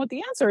depending on what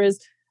the answer is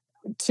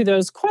to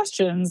those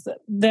questions,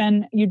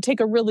 then you'd take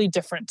a really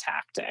different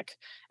tactic.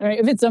 Right?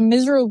 If it's a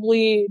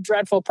miserably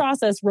dreadful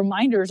process,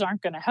 reminders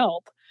aren't going to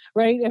help.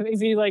 Right?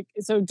 If you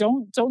so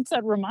don't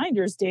set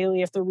reminders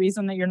daily if the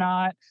reason that you're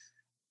not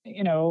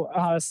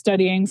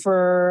studying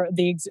for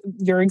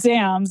your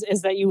exams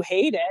is that you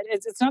hate it.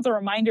 It's not the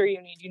reminder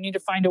you need. You need to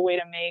find a way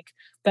to make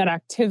that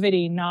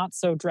activity not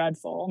so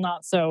dreadful,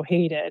 not so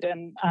hated.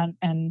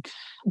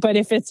 But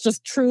if it's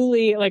just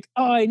truly like,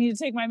 oh, I need to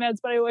take my meds,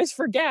 but I always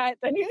forget,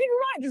 then you need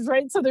reminders,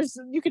 right? So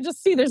you can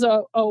just see there's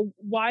a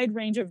wide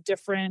range of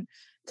different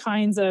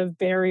kinds of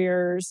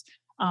barriers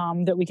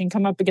that we can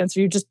come up against.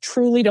 You just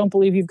truly don't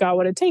believe you've got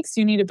what it takes.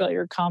 You need to build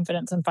your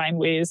confidence and find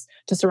ways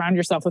to surround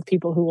yourself with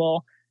people who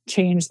will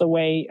change the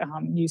way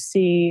you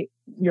see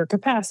your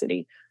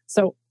capacity.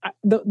 So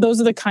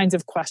those are the kinds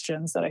of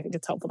questions that I think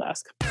it's helpful to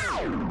ask.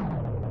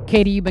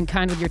 Katy, you've been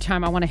kind with your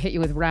time. I want to hit you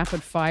with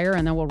rapid fire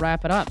and then we'll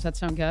wrap it up. Does that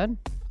sound good?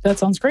 That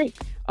sounds great.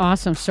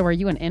 Awesome. So are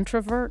you an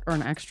introvert or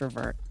an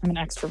extrovert? I'm an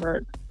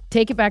extrovert.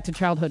 Take it back to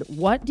childhood.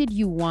 What did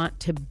you want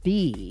to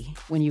be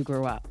when you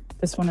grew up?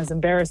 This one is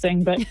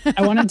embarrassing, but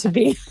I wanted to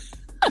be...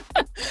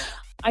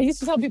 I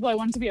used to tell people I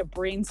wanted to be a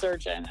brain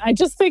surgeon. I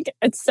just think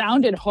it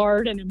sounded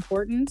hard and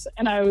important.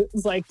 And I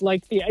was like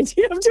the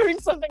idea of doing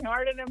something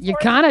hard and important. You're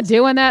kind of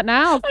doing that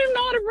now. I'm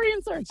not a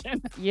brain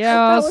surgeon.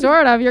 Yeah,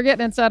 sort of. You're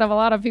getting inside of a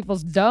lot of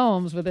people's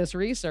domes with this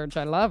research.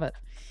 I love it.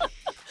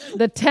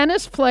 The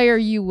tennis player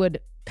you would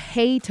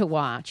pay to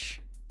watch.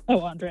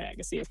 Oh, Andre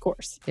Agassi, of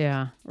course.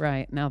 Yeah,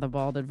 right. Now the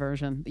balded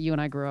version. You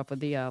and I grew up with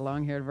the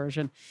long-haired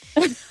version.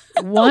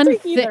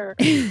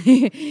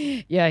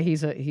 Yeah,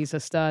 he's a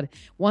stud.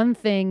 One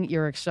thing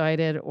you're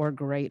excited or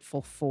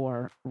grateful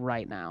for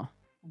right now?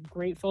 I'm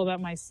grateful that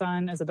my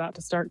son is about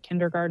to start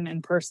kindergarten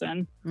in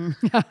person.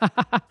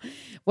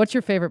 What's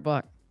your favorite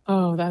book?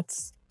 Oh,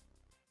 that's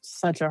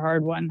such a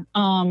hard one.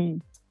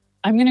 I'm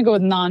going to go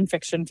with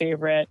nonfiction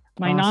favorite.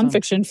 My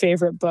nonfiction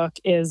favorite book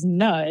is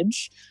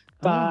Nudge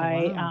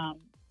by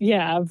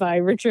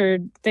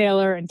Richard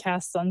Thaler and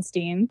Cass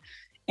Sunstein.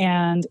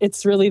 And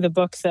it's really the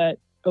book that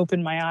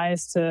opened my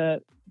eyes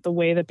to the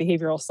way that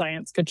behavioral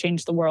science could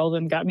change the world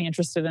and got me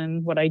interested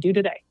in what I do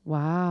today.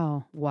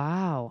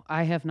 Wow.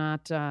 I have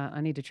not,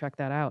 I need to check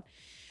that out.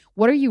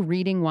 What are you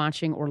reading,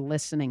 watching, or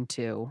listening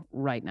to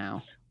right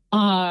now?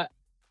 I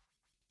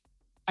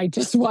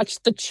just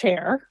watched The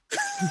Chair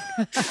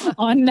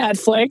on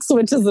Netflix,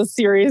 which is a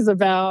series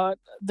about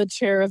the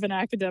chair of an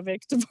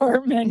academic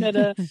department at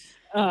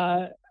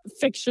a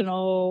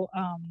fictional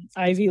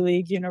Ivy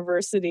League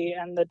university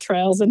and the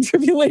trials and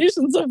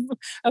tribulations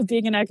of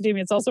being in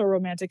academia. It's also a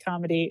romantic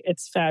comedy.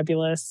 It's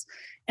fabulous.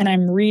 And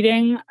I'm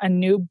reading a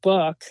new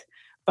book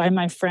by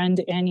my friend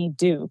Annie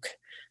Duke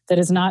that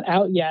is not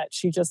out yet.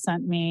 She just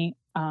sent me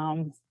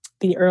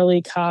the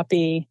early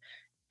copy.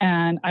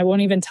 And I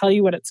won't even tell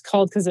you what it's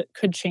called because it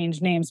could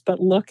change names. But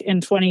look in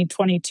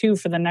 2022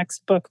 for the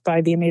next book by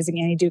the amazing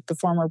Annie Duke, the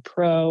former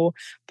pro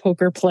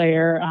poker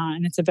player.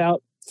 And it's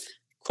about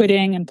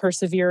quitting and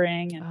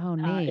persevering. And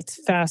neat.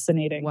 It's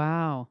fascinating.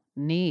 Wow.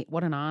 Neat.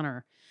 What an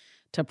honor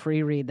to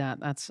pre-read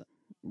that. That's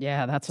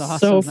awesome.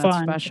 So That's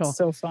fun. special. It's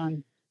so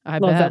fun. I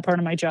love bet. that part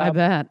of my job. I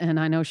bet. And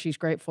I know she's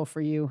grateful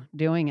for you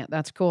doing it.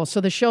 That's cool. So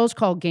the show's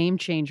called Game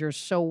Changers.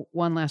 So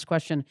one last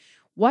question.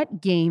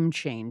 What game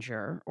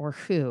changer or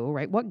who,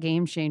 right? What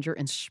game changer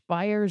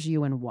inspires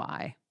you and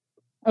why?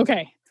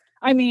 Okay.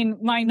 I mean,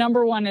 my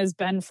number one is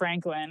Ben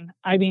Franklin.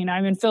 I mean,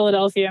 I'm in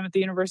Philadelphia. I'm at the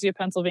University of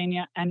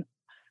Pennsylvania. And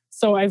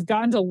so I've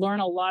gotten to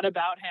learn a lot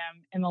about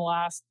him in the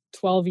last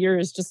 12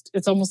 years. Just,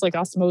 it's almost like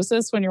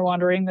osmosis when you're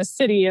wandering the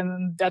city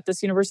and at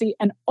this university.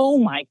 And oh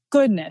my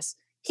goodness,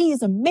 he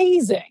is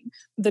amazing.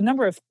 The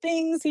number of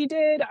things he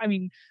did. I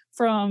mean,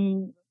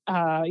 from,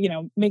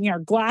 making our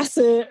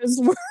glasses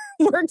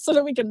work so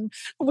that we can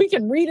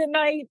read at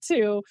night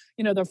to,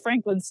 the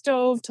Franklin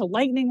stove to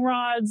lightning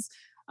rods,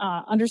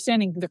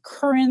 understanding the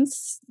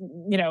currents,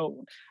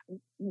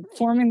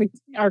 forming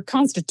our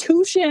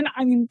Constitution.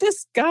 I mean,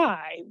 this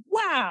guy,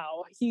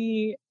 wow,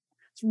 he's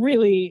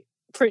really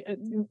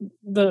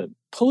the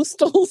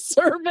postal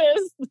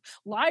service,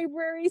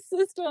 library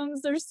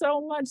systems. There's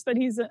so much that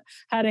he's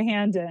had a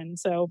hand in.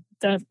 So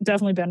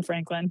definitely Ben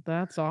Franklin.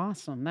 That's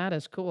awesome. That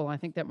is cool. I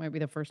think that might be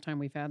the first time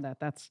we've had that.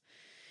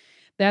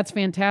 That's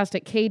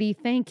fantastic. Katy,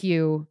 thank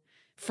you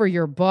for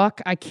your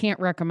book. I can't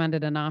recommend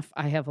it enough.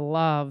 I have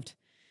loved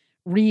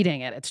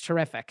reading it. It's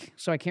terrific.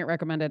 So I can't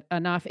recommend it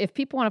enough. If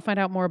people want to find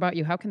out more about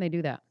you, how can they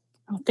do that?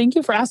 Oh, thank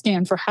you for asking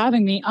and for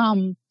having me.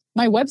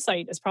 My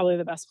website is probably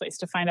the best place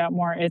to find out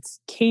more. It's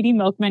Katy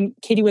Milkman,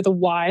 Katy with a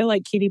Y,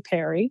 like Katy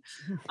Perry,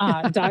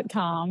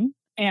 .com.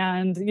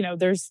 And,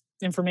 there's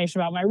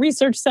information about my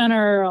research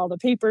center, all the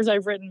papers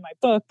I've written, my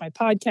book, my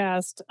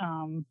podcast.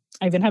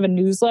 I even have a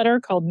newsletter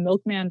called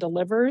Milkman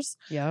Delivers.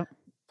 Yeah.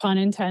 Pun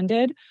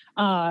intended.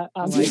 I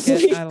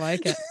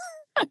like it.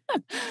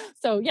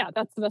 So yeah,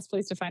 that's the best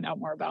place to find out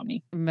more about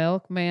me.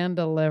 Milkman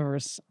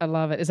Delivers. I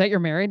love it. Is that your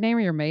married name or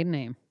your maiden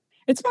name?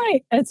 It's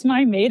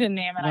my maiden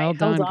name, and well I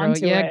done, held on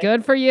to yeah, it.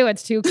 good for you.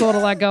 It's too cool to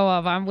let go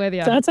of. I'm with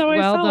you. That's how I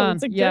felt. Done.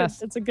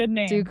 It's a good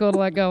name. Too cool to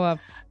let go of.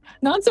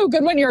 Not so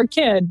good when you're a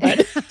kid,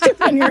 but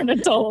when you're an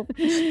adult.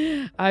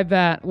 I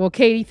bet. Well,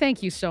 Katy,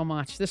 thank you so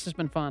much. This has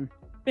been fun.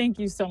 Thank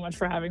you so much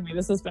for having me.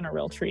 This has been a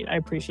real treat. I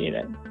appreciate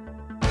it.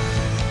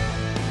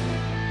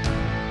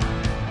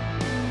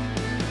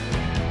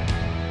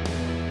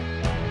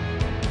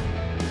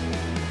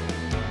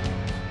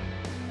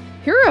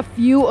 Here are a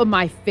few of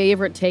my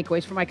favorite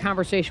takeaways from my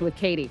conversation with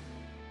Katy.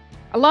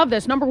 I love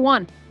this. Number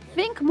one,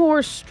 think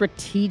more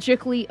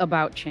strategically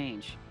about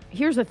change.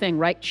 Here's the thing,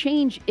 right?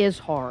 Change is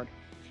hard.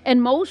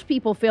 And most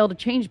people fail to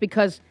change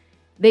because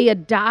they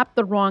adopt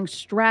the wrong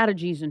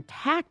strategies and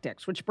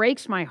tactics, which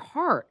breaks my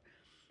heart.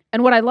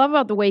 And what I love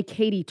about the way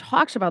Katy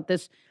talks about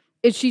this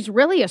is she's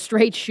really a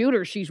straight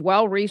shooter. She's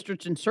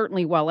well-researched and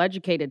certainly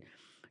well-educated.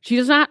 She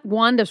does not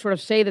want to sort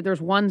of say that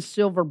there's one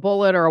silver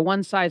bullet or a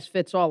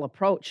one-size-fits-all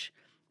approach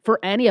for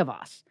any of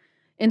us.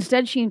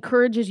 Instead, she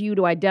encourages you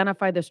to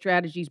identify the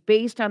strategies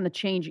based on the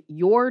change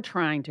you're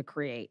trying to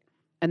create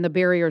and the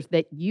barriers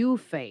that you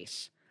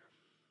face.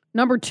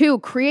 Number two,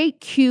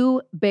 create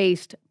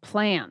cue-based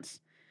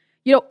plans.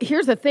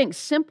 Here's the thing.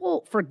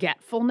 Simple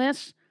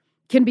forgetfulness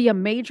can be a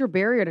major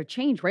barrier to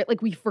change, right?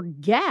 Like we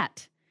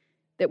forget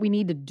that we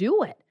need to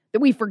do it, that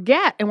we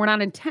forget and we're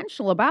not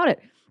intentional about it.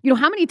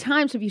 How many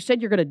times have you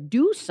said you're going to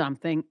do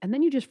something and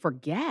then you just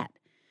forget?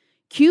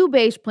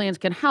 Cue-based plans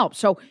can help.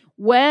 So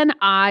when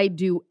I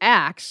do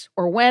X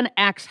or when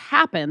X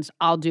happens,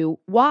 I'll do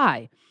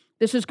Y.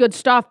 This is good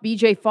stuff.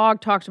 BJ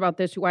Fogg talks about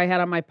this, who I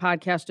had on my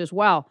podcast as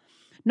well.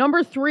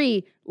 Number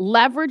three,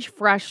 leverage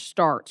fresh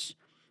starts.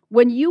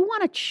 When you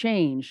want to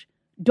change,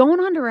 don't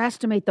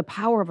underestimate the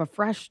power of a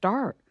fresh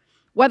start.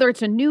 Whether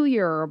it's a new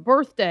year or a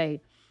birthday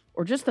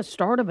or just the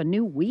start of a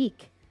new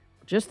week,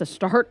 just the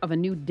start of a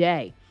new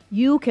day,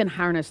 you can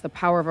harness the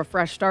power of a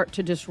fresh start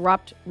to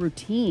disrupt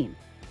routine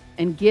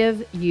and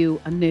give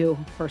you a new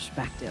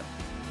perspective.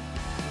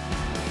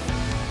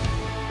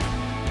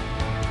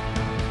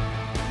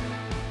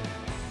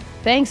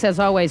 Thanks, as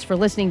always, for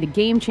listening to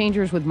Game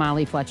Changers with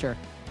Molly Fletcher.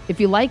 If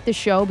you like the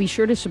show, be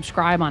sure to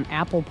subscribe on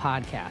Apple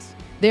Podcasts.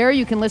 There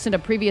you can listen to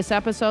previous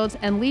episodes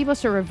and leave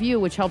us a review,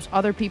 which helps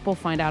other people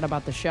find out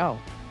about the show.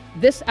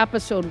 This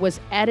episode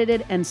was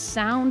edited and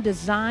sound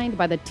designed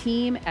by the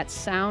team at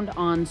Sound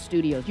On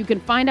Studios. You can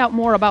find out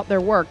more about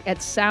their work at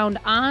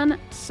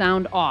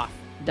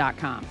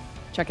soundonsoundoff.com.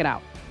 Check it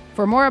out.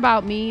 For more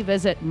about me,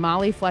 visit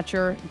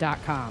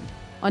mollyfletcher.com.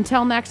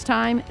 Until next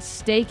time,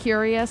 stay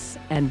curious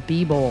and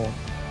be bold.